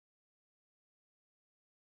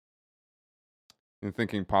 And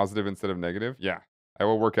thinking positive instead of negative? Yeah. I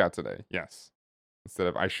will work out today. Yes. Instead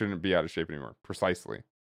of I shouldn't be out of shape anymore. Precisely.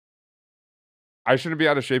 I shouldn't be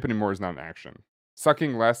out of shape anymore is not an action.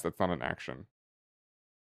 Sucking less, that's not an action.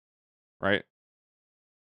 Right?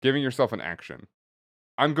 Giving yourself an action.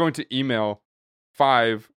 I'm going to email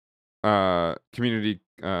 5 community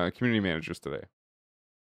managers today.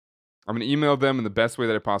 I'm going to email them in the best way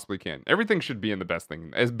that I possibly can. Everything should be in the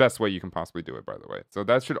best way you can possibly do it, by the way. So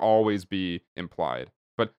that should always be implied.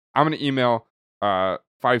 But I'm going to email 5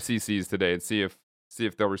 CCs today and see if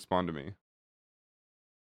they'll respond to me.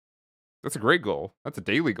 That's a great goal. That's a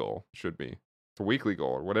daily goal. Should be. It's a weekly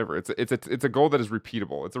goal or whatever. It's a goal that is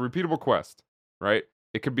repeatable. It's a repeatable quest, right?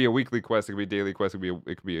 It could be a weekly quest. It could be a daily quest. It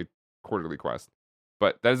could be a quarterly quest.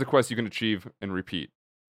 But that is a quest you can achieve and repeat.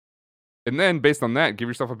 And then based on that, give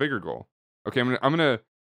yourself a bigger goal. Okay, I'm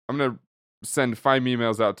gonna send 5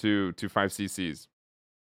 emails out to 5 CCs.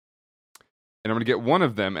 And I'm gonna get one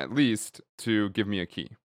of them at least to give me a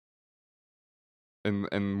key.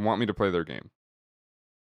 And want me to play their game.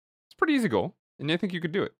 It's a pretty easy goal, and I think you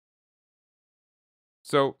could do it.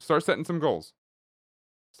 So start setting some goals.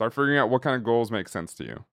 Start figuring out what kind of goals make sense to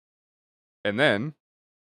you. And then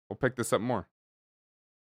we'll pick this up more.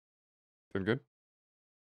 Sound good?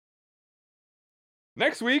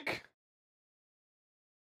 Next week.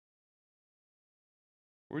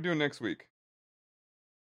 What are we doing next week?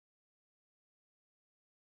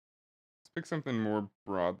 Let's pick something more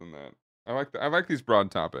broad than that. I like these broad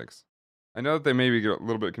topics. I know that they maybe get a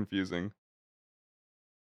little bit confusing.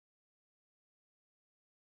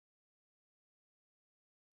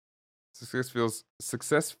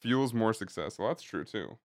 Success fuels more success. Well, that's true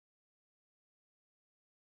too.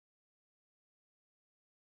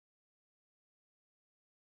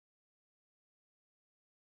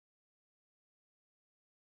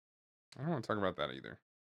 I don't want to talk about that either.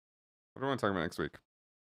 What do I want to talk about next week?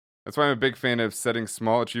 That's why I'm a big fan of setting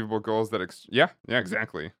small, achievable goals that. Yeah,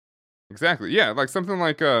 exactly. Yeah, like something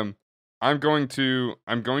like I'm going to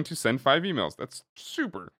send 5 emails. That's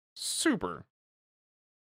super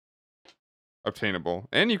obtainable,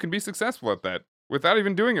 and you can be successful at that without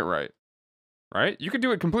even doing it right. Right? You could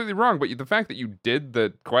do it completely wrong, but the fact that you did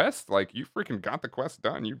the quest, like you freaking got the quest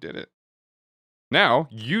done, you did it. Now,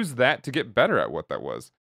 use that to get better at what that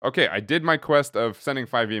was. Okay, I did my quest of sending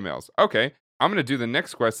 5 emails. Okay, I'm going to do the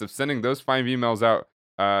next quest of sending those 5 emails out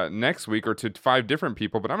next week or to 5 different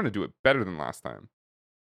people, but I'm going to do it better than last time.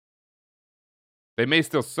 They may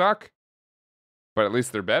still suck, but at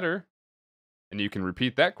least they're better. And you can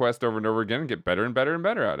repeat that quest over and over again and get better and better and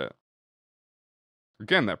better at it.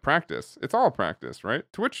 Again, that practice. It's all practice, right?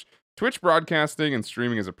 Twitch broadcasting and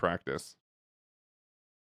streaming is a practice.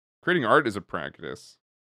 Creating art is a practice.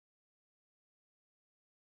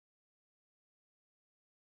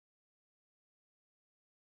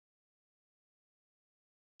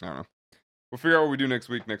 I don't know. We'll figure out what we do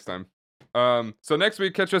next time. So next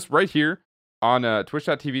week, catch us right here on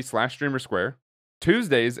twitch.tv/streamersquare.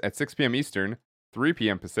 Tuesdays at 6 p.m. Eastern, 3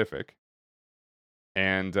 p.m. Pacific.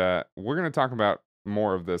 And we're going to talk about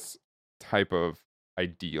more of this type of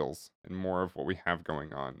ideals and more of what we have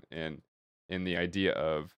going on in the idea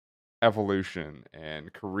of evolution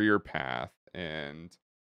and career path and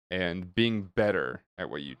being better at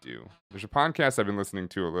what you do. There's a podcast I've been listening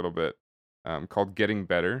to a little bit called Getting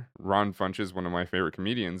Better. Ron Funch is one of my favorite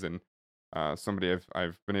comedians and somebody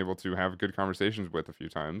I've been able to have good conversations with a few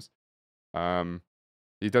times.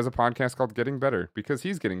 He does a podcast called Getting Better because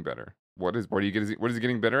he's getting better. What is he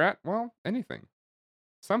getting better at? Well, anything.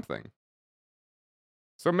 Something.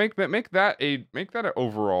 So make that an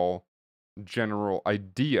overall general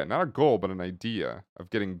idea, not a goal, but an idea of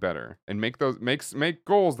getting better, and make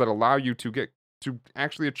goals that allow you to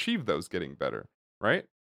actually achieve those getting better, right?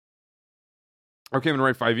 Okay, I'm gonna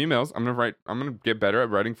write 5 emails. I'm gonna get better at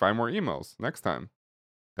writing 5 more emails next time.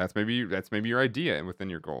 That's maybe your idea and within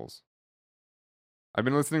your goals. I've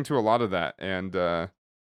been listening to a lot of that, and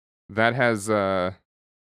that has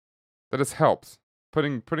helped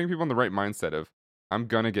putting people in the right mindset of I'm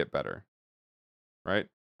gonna get better, right?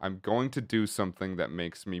 I'm going to do something that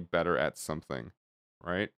makes me better at something,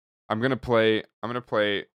 right? I'm gonna play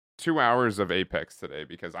 2 hours of Apex today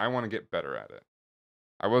because I want to get better at it.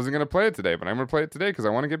 I wasn't gonna play it today, but I'm gonna play it today because I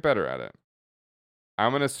want to get better at it.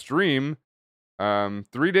 I'm gonna stream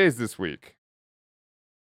 3 days this week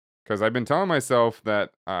because I've been telling myself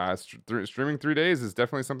that streaming 3 days is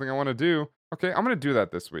definitely something I want to do. Okay, I'm gonna do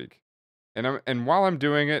that this week, and while I'm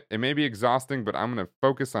doing it, it may be exhausting, but I'm gonna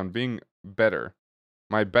focus on being better,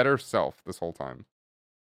 my better self this whole time.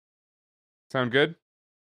 Sound good?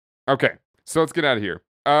 Okay, so let's get out of here.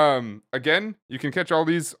 Again, you can catch all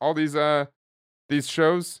these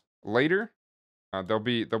shows later. They'll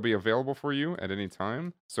be available for you at any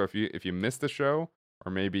time. So if you missed the show,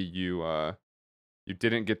 or maybe you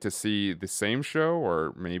didn't get to see the same show,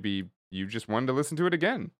 or maybe you just wanted to listen to it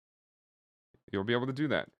again, you'll be able to do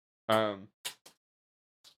that.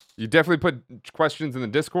 You definitely put questions in the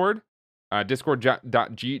Discord.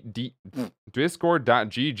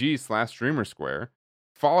 Discord.gg/StreamerSquare.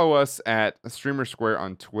 Follow us at StreamerSquare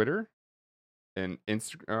on Twitter and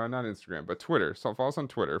not Instagram, but Twitter. So follow us on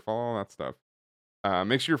Twitter. Follow all that stuff.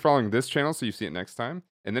 Make sure you're following this channel so you see it next time.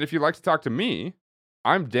 And then if you'd like to talk to me,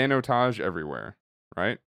 I'm Danotage everywhere,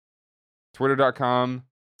 right?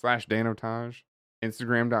 Twitter.com/Danotage,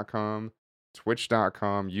 Instagram.com,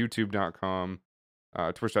 Twitch.com, YouTube.com,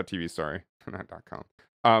 Twitch.tv, sorry, not .com.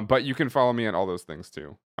 But you can follow me on all those things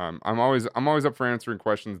too. I'm always up for answering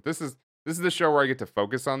questions. This is the show where I get to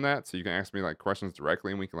focus on that, so you can ask me like questions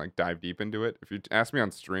directly and we can like dive deep into it. If you ask me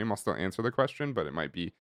on stream, I'll still answer the question, but it might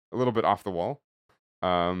be a little bit off the wall.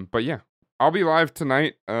 But yeah, I'll be live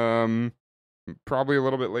tonight. Probably a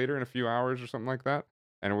little bit later in a few hours or something like that,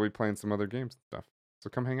 and we'll be playing some other games and stuff.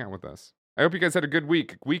 So come hang out with us. I hope you guys had a good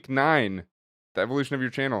week. Week 9, the evolution of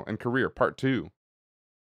your channel and career, part 2.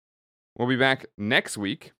 We'll be back next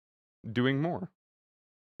week doing more.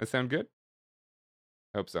 That sound good?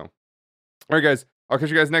 Hope so. All right, guys. I'll catch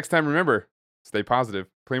you guys next time. Remember, stay positive,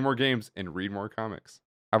 play more games, and read more comics.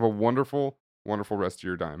 Have a wonderful, wonderful rest of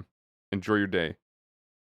your time. Enjoy your day.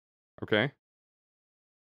 Okay?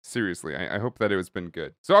 Seriously, I hope that it has been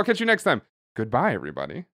good. So I'll catch you next time. Goodbye,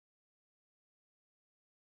 everybody.